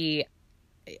going to be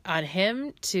on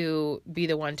him to be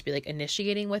the one to be like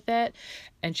initiating with it.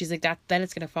 And she's like, then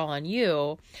it's going to fall on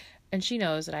you. And she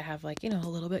knows that I have like, a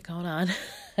little bit going on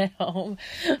at home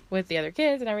with the other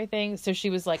kids and everything. So she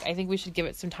was like, I think we should give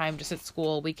it some time just at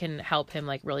school. We can help him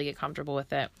like really get comfortable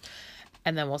with it,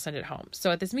 and then we'll send it home. So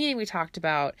at this meeting, we talked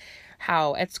about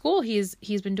how at school he's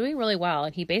been doing really well.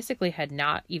 And he basically had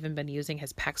not even been using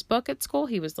his PECS book at school.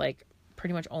 He was like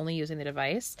pretty much only using the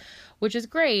device, which is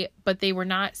great, but they were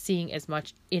not seeing as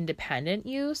much independent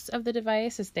use of the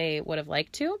device as they would have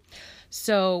liked to.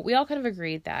 So we all kind of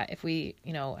agreed that if we,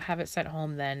 have it sent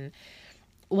home, then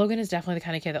Logan is definitely the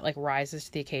kind of kid that like rises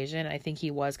to the occasion. I think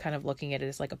he was kind of looking at it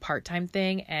as like a part-time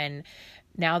thing. And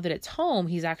now that it's home,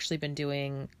 he's actually been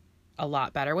doing a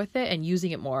lot better with it and using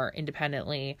it more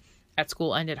independently at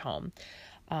school and at home.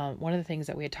 One of the things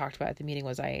that we had talked about at the meeting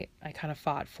was I kind of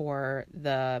fought for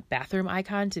the bathroom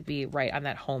icon to be right on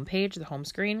that home page, the home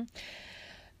screen.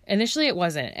 Initially it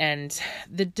wasn't. And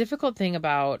the difficult thing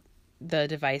about the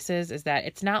devices is that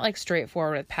it's not like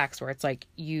straightforward with PECS where it's like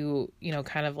you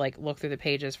kind of like look through the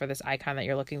pages for this icon that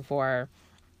you're looking for.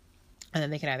 And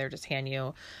then they can either just hand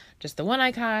you just the one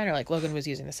icon, or like Logan was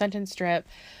using the sentence strip.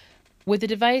 With the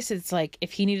device, it's like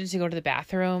if he needed to go to the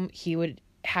bathroom, he would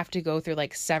have to go through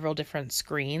like several different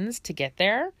screens to get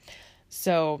there.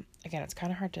 So again, it's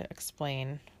kind of hard to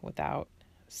explain without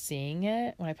seeing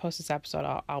it. When I post this episode,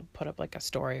 I'll put up like a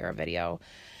story or a video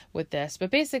with this.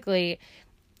 But basically,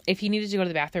 if he needed to go to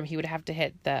the bathroom, he would have to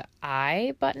hit the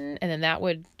I button, and then that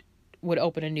would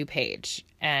open a new page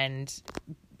and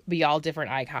be all different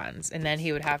icons. And then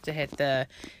he would have to hit the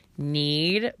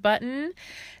need button,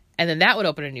 and then that would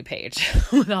open a new page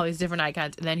with all these different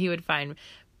icons. And then he would find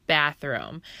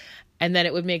bathroom, and then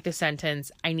it would make the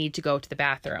sentence, I need to go to the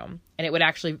bathroom. And it would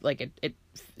actually like it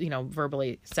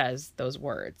verbally says those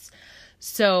words.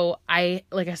 So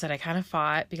like I said, I kind of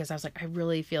fought because I was like, I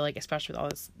really feel like, especially with all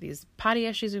these potty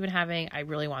issues we've been having, I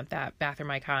really want that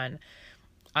bathroom icon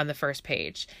on the first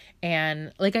page.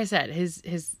 And like I said,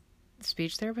 his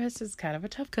speech therapist is kind of a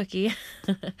tough cookie.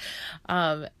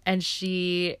 And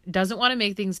she doesn't want to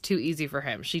make things too easy for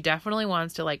him. She definitely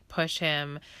wants to like push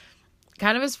him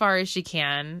kind of as far as she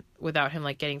can without him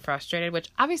like getting frustrated, which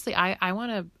obviously I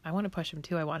want to push him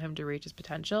too. I want him to reach his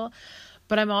potential,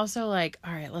 but I'm also like,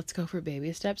 all right, let's go for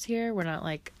baby steps here. We're not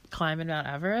like climbing Mount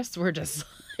Everest. We're just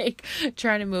like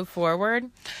trying to move forward.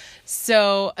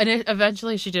 So, and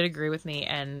eventually she did agree with me,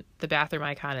 and the bathroom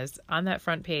icon is on that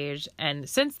front page. And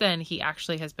since then, he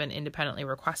actually has been independently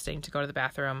requesting to go to the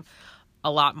bathroom a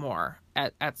lot more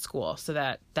at school. So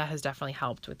that has definitely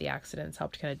helped with the accidents,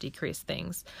 helped kind of decrease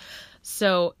things.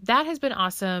 So that has been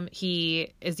awesome.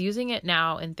 He is using it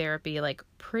now in therapy, like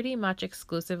pretty much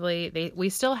exclusively. We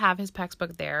still have his PECS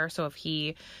book there. So if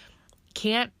he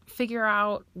can't figure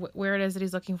out where it is that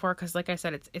he's looking for, because like I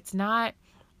said, it's not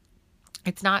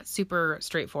super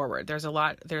straightforward. There's a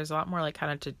lot more like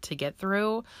kind of to get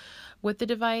through with the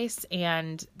device.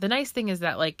 And the nice thing is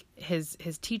that like his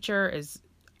teacher is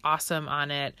awesome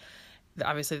on it.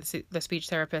 Obviously the speech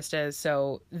therapist is,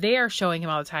 so they are showing him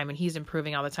all the time and he's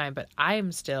improving all the time, but I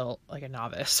am still like a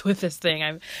novice with this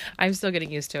thing. I'm still getting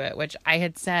used to it, which I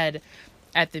had said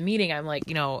at the meeting. I'm like,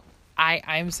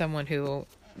 I'm someone who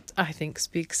I think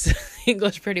speaks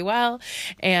English pretty well,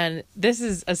 and this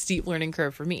is a steep learning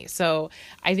curve for me. So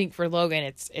I think for Logan,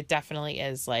 it definitely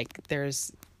is like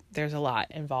there's a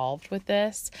lot involved with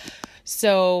this.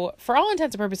 So for all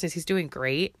intents and purposes, he's doing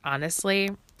great, honestly.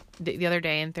 The other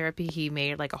day in therapy, he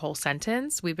made like a whole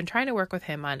sentence. We've been trying to work with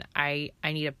him on I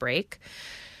need a break,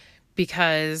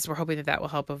 because we're hoping that will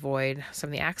help avoid some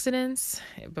of the accidents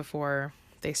before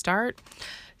they start.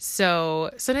 So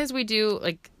sometimes we do,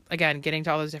 like, again, getting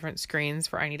to all those different screens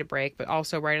for I need a break, but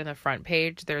also right on the front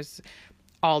page, there's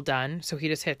all done. So he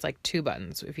just hits like 2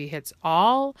 buttons. If he hits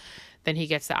all, then he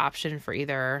gets the option for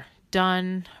either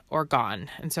done or gone.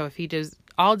 And so if he does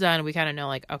all done, we kind of know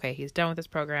like, okay, he's done with this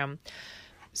program.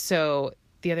 So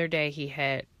the other day he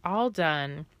hit all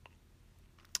done,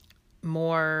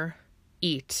 more,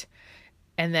 eat.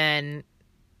 And then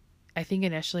I think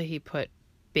initially he put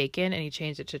bacon and he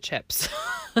changed it to chips.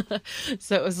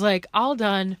 So it was like, all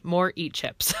done, more eat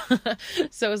chips.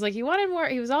 So it was like, he wanted more.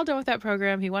 He was all done with that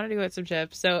program. He wanted to go get some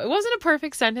chips. So it wasn't a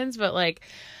perfect sentence, but like,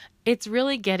 it's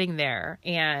really getting there.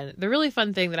 And the really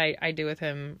fun thing that I do with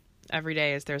him every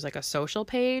day is there's like a social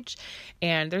page,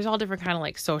 and there's all different kind of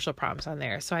like social prompts on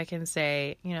there. So I can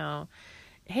say, you know,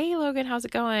 hey Logan, how's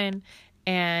it going?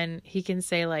 And he can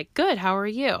say like, good, how are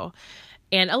you?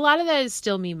 And a lot of that is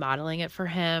still me modeling it for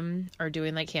him or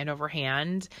doing like hand over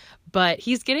hand, but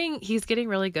he's getting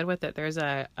really good with it. There's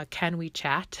a can we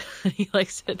chat? He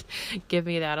likes to give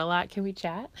me that a lot. Can we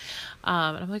chat?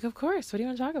 And I'm like, of course. What do you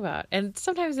want to talk about? And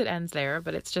sometimes it ends there,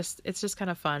 but it's just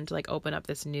kind of fun to like open up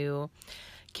this new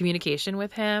communication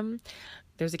with him.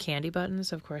 There's a candy button,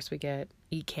 so of course we get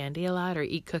eat candy a lot or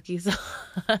eat cookies a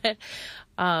lot.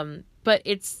 But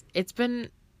it's been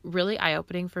really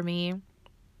eye-opening for me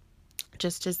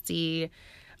just to see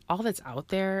all that's out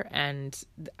there. And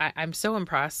I'm so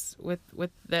impressed with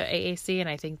the AAC. And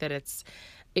I think that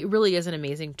it really is an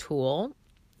amazing tool.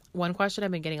 One question I've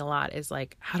been getting a lot is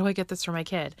like, how do I get this for my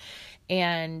kid?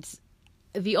 And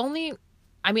I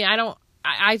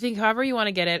think however you want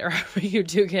to get it or however you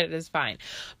do get it is fine.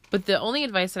 But the only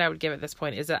advice that I would give at this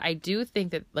point is that I do think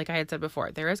that, like I had said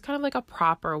before, there is kind of like a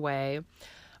proper way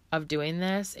of doing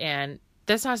this. And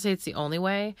that's not to say it's the only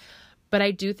way, but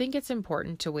I do think it's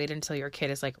important to wait until your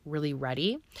kid is like really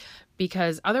ready,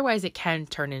 because otherwise it can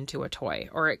turn into a toy,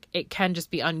 or it can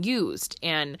just be unused.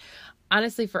 And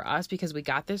honestly, for us, because we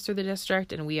got this through the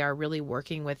district and we are really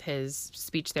working with his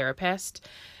speech therapist,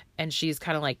 and she's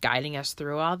kind of like guiding us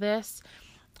through all this,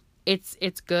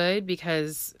 it's good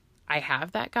because I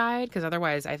have that guide, because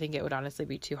otherwise I think it would honestly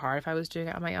be too hard if I was doing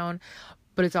it on my own.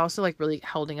 But it's also like really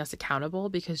holding us accountable,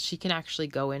 because she can actually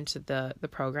go into the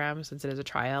program, since it is a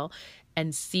trial,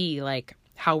 and see like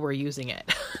how we're using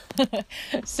it.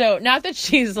 So not that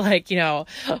she's like, you know,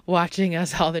 watching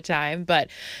us all the time, but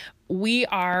we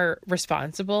are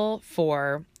responsible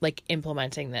for like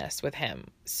implementing this with him.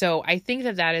 So I think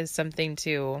that is something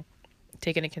to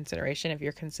take into consideration if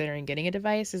you're considering getting a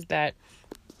device, is that,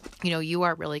 you know, you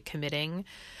are really committing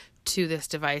to this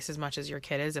device as much as your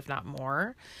kid is, if not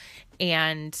more.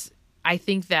 And I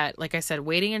think that, like I said,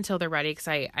 waiting until they're ready, because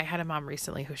I had a mom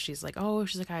recently who she's like, I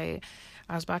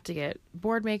was about to get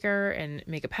Boardmaker and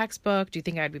make a PECS book. Do you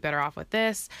think I'd be better off with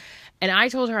this? And I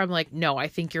told her, I'm like, no, I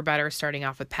think you're better starting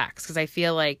off with PECS, because I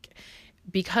feel like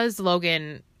because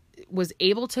Logan was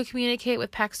able to communicate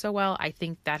with PECS so well, I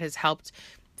think that has helped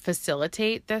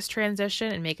facilitate this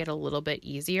transition and make it a little bit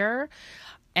easier.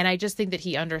 And I just think that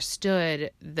he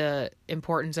understood the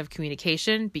importance of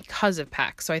communication because of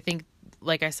PECS. So I think,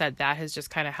 like I said, that has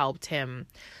just kind of helped him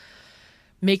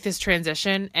make this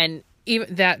transition. And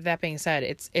even that being said,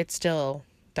 it's still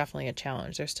definitely a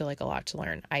challenge. There's still like a lot to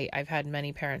learn. I've had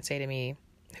many parents say to me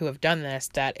who have done this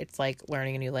that it's like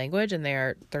learning a new language, and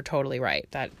they're totally right.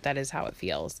 That is how it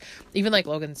feels. Even like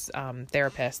Logan's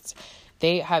therapists,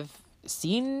 they have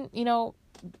seen, you know,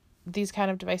 these kind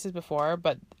of devices before,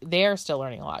 but they are still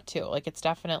learning a lot too. Like it's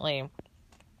definitely,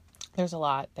 there's a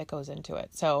lot that goes into it.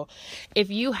 So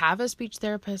if you have a speech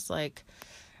therapist like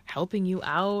helping you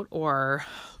out, or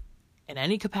in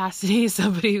any capacity,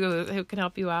 somebody who can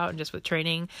help you out and just with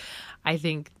training, I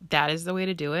think that is the way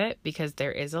to do it, because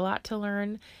there is a lot to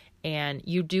learn, and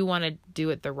you do want to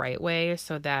do it the right way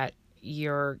so that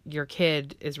your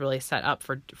kid is really set up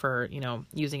for, you know,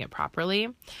 using it properly.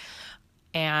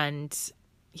 And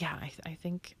yeah, I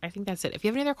think that's it. If you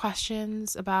have any other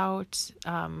questions about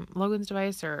Logan's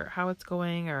device, or how it's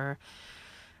going, or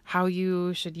how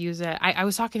you should use it. I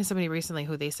was talking to somebody recently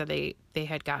who they said they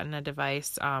had gotten a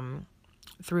device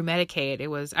through Medicaid. It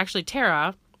was actually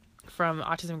Tara from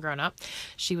Autism Grown Up.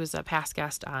 She was a past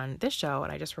guest on this show,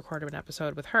 and I just recorded an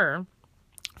episode with her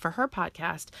for her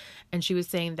podcast. And she was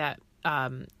saying that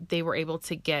they were able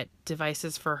to get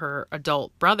devices for her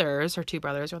adult brothers, her two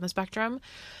brothers are on the spectrum,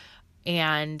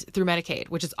 and through Medicaid,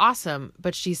 which is awesome.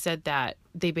 But she said that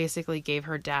they basically gave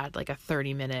her dad like a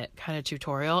 30-minute kind of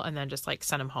tutorial and then just like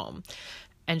sent him home.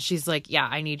 And she's like, yeah,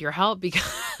 I need your help,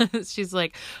 because she's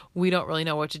like, we don't really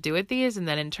know what to do with these. And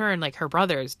then in turn, like her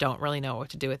brothers don't really know what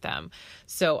to do with them.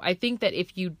 So I think that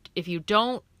if you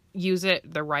don't use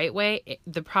it the right way,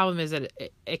 the problem is that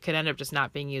it could end up just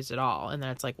not being used at all. And then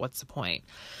it's like, what's the point?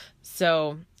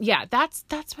 So yeah, that's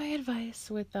my advice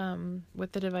with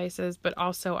the devices. But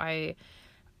also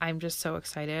I'm just so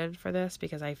excited for this,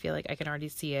 because I feel like I can already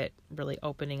see it really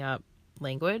opening up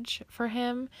language for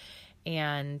him.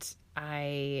 And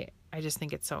I just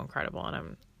think it's so incredible.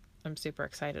 And I'm super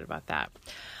excited about that.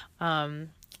 And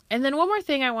then one more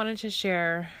thing I wanted to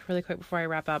share really quick before I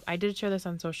wrap up. I did share this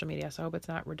on social media, so I hope it's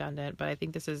not redundant, but I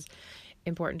think this is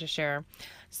important to share.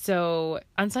 So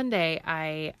on Sunday,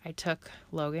 I took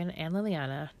Logan and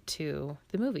Liliana to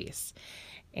the movies,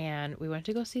 and we went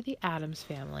to go see The Addams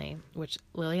Family, which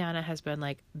Liliana has been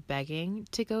like begging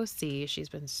to go see. She's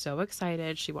been so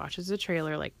excited. She watches the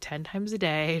trailer like 10 times a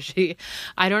day.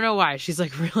 I don't know why. She's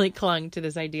like really clung to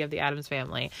this idea of The Addams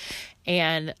Family.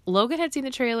 And Logan had seen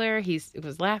the trailer. He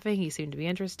was laughing. He seemed to be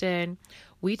interested.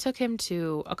 We took him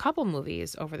to a couple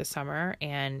movies over the summer,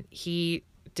 and he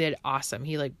did awesome.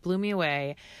 He like blew me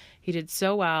away. He did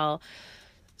so well.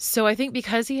 So I think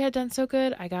because he had done so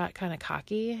good, I got kind of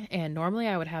cocky, and normally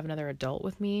I would have another adult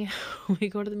with me when we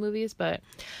go to the movies, but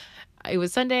it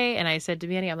was Sunday, and I said to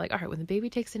Manny, I'm like, all right, when the baby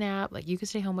takes a nap, like you can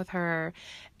stay home with her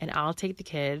and I'll take the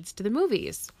kids to the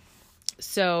movies.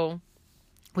 So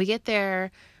we get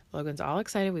there. Logan's all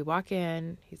excited. We walk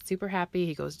in. He's super happy.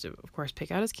 He goes to, of course,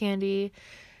 pick out his candy.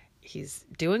 He's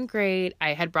doing great.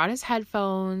 I had brought his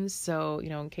headphones, so,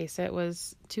 in case it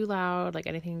was too loud, like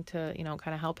anything to,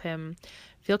 kind of help him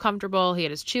feel comfortable. He had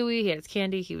his Chewy, he had his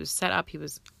candy, he was set up, he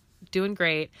was doing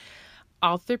great.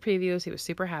 All through previews, he was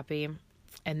super happy.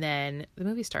 And then the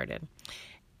movie started,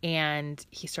 and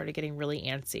he started getting really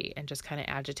antsy and just kind of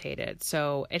agitated.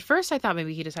 So at first I thought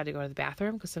maybe he just had to go to the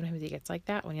bathroom, because sometimes he gets like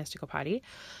that when he has to go potty.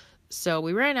 So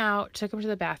we ran out, took him to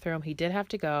the bathroom. He did have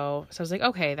to go. So I was like,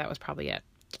 okay, that was probably it.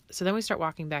 So then we start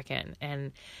walking back in,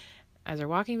 and as we're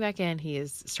walking back in, he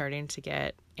is starting to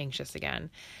get anxious again.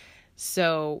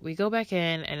 So we go back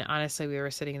in, and honestly, we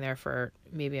were sitting there for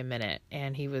maybe a minute,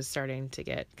 and he was starting to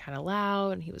get kind of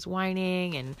loud, and he was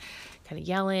whining and kind of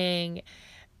yelling.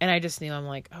 And I just knew, I'm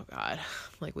like, oh God,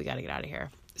 like we got to get out of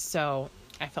here. So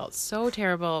I felt so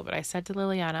terrible, but I said to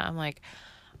Liliana, I'm like,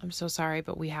 I'm so sorry,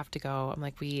 but we have to go. I'm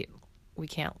like, we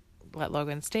can't let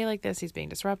Logan stay like this. He's being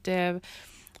disruptive.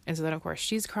 And so then, of course,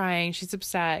 she's crying. She's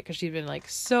upset because she'd been like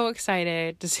so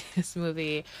excited to see this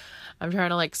movie. I'm trying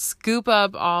to like scoop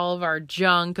up all of our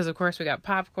junk because, of course, we got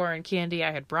popcorn, candy.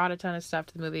 I had brought a ton of stuff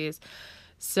to the movies.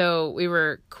 So we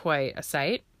were quite a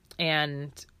sight.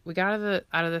 And we got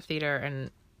out of the theater,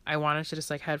 and I wanted to just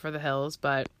like head for the hills,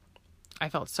 but I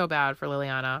felt so bad for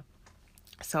Liliana.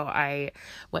 So I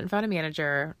went and found a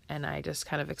manager, and I just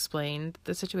kind of explained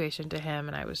the situation to him.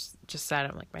 And I was just said,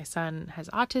 I'm like, my son has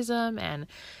autism, and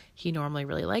he normally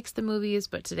really likes the movies,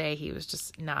 but today he was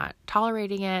just not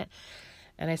tolerating it.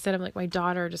 And I said, I'm like, my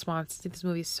daughter just wants to see this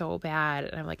movie so bad.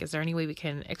 And I'm like, is there any way we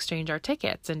can exchange our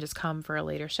tickets and just come for a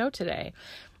later show today?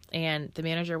 And the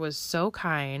manager was so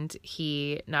kind.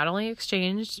 He not only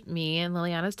exchanged me and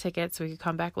Liliana's tickets so we could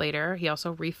come back later, he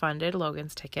also refunded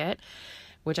Logan's ticket,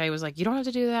 which I was like, you don't have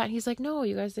to do that. And he's like, no,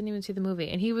 you guys didn't even see the movie.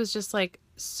 And he was just like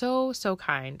so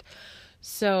kind.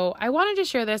 So I wanted to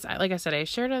share this. Like I said, I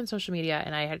shared it on social media,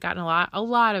 and I had gotten a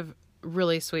lot of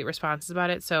really sweet responses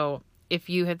about it. So if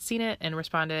you had seen it and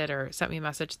responded or sent me a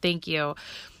message, thank you.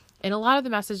 And a lot of the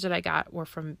messages that I got were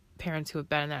from parents who have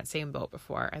been in that same boat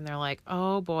before. And they're like,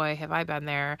 oh boy, have I been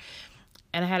there.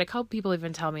 And I had a couple people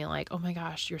even tell me like, oh my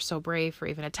gosh, you're so brave for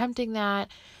even attempting that.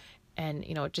 And,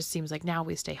 it just seems like now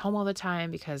we stay home all the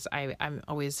time because I'm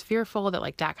always fearful that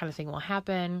like that kind of thing will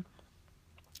happen.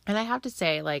 And I have to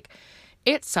say, like,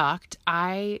 it sucked.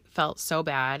 I felt so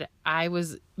bad. I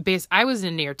was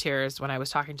in near tears when I was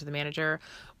talking to the manager.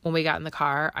 When we got in the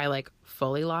car, I like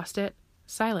fully lost it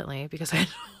silently because I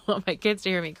didn't want my kids to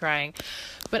hear me crying.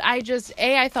 But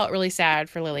I felt really sad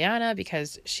for Liliana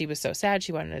because she was so sad.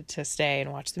 She wanted to stay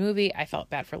and watch the movie. I felt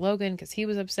bad for Logan because he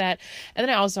was upset. And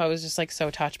then I was just like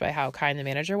so touched by how kind the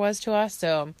manager was to us.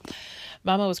 So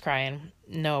Mama was crying.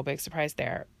 No big surprise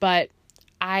there. But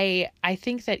I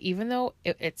think that even though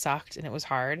it sucked and it was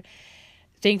hard,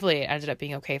 thankfully it ended up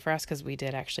being okay for us because we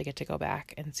did actually get to go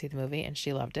back and see the movie, and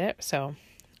she loved it. So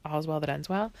all's well that ends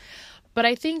well. But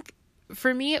I think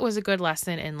for me, it was a good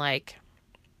lesson in like,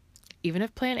 even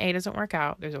if plan A doesn't work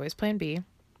out, there's always plan B,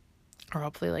 or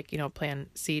hopefully like, plan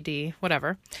C, D,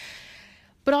 whatever.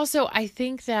 But also I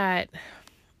think that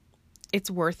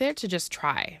it's worth it to just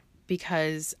try,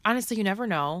 because honestly, you never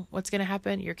know what's going to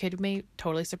happen. Your kid may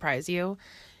totally surprise you.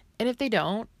 And if they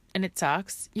don't, and it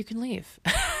sucks, you can leave.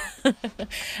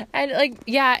 And like,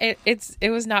 yeah,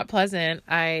 it was not pleasant.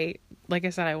 Like I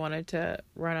said, I wanted to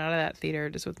run out of that theater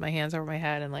just with my hands over my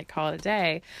head and like call it a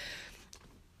day.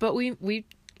 But we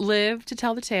lived to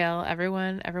tell the tale.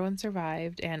 Everyone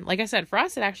survived. And like I said, for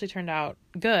us, it actually turned out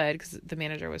good because the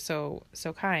manager was so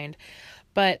kind.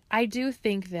 But I do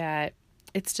think that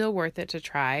it's still worth it to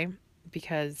try,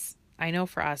 because I know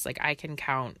for us, like I can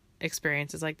count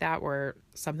experiences like that where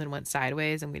something went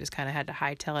sideways and we just kind of had to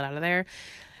hightail it out of there.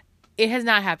 It has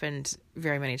not happened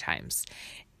very many times.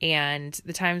 And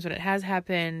the times when it has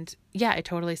happened, yeah, it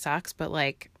totally sucks. But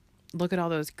like, look at all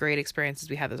those great experiences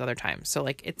we had those other times. So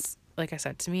like, it's, like I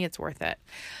said, to me, it's worth it.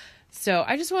 So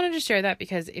I just wanted to share that,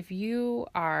 because if you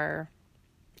are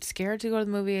scared to go to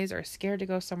the movies or scared to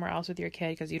go somewhere else with your kid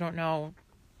because you don't know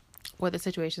what the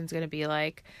situation is going to be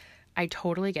like, I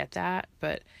totally get that.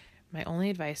 But my only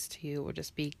advice to you would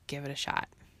just be give it a shot,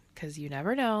 because you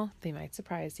never know, they might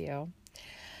surprise you.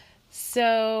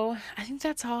 So I think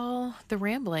that's all the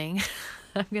rambling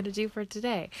I'm going to do for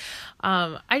today.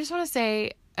 I just want to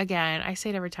say, again, I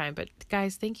say it every time, but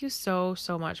guys, thank you so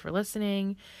much for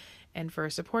listening and for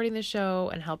supporting the show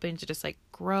and helping to just like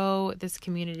grow this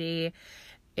community.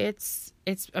 It's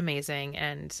amazing.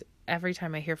 And every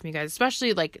time I hear from you guys,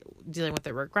 especially like dealing with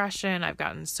the regression, I've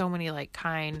gotten so many like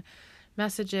kind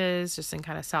messages just in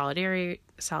kind of solidarity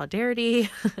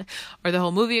or the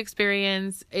whole movie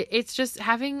experience. It's just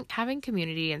having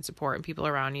community and support and people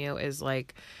around you is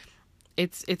like,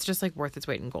 it's just like worth its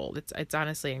weight in gold. It's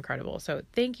honestly incredible. So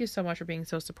thank you so much for being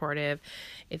so supportive.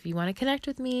 If you want to connect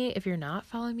with me, if you're not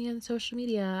following me on social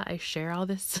media, I share all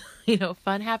this,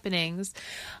 fun happenings.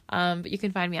 But you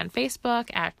can find me on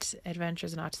Facebook at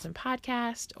Adventures in Autism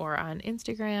Podcast, or on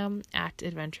Instagram at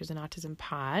Adventures in Autism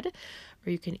Pod,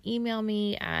 or you can email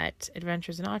me at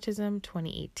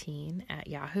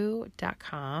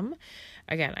adventuresinautism2018@yahoo.com.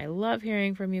 Again, I love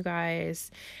hearing from you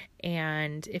guys.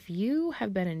 And if you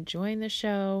have been enjoying the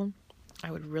show,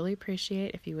 I would really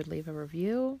appreciate if you would leave a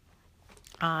review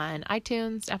on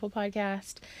iTunes, Apple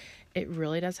Podcast. It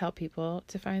really does help people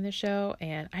to find the show.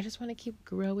 And I just want to keep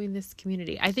growing this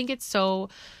community. I think it's so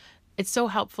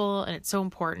helpful, and it's so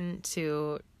important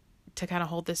to kind of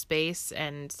hold this space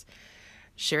and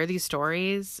share these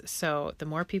stories. So the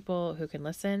more people who can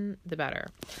listen, the better.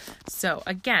 So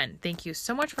again, thank you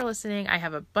so much for listening. I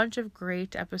have a bunch of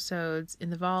great episodes in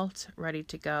the vault ready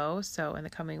to go. So in the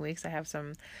coming weeks, I have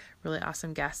some really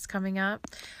awesome guests coming up.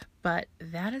 But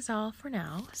that is all for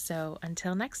now. So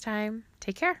until next time,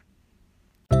 take care.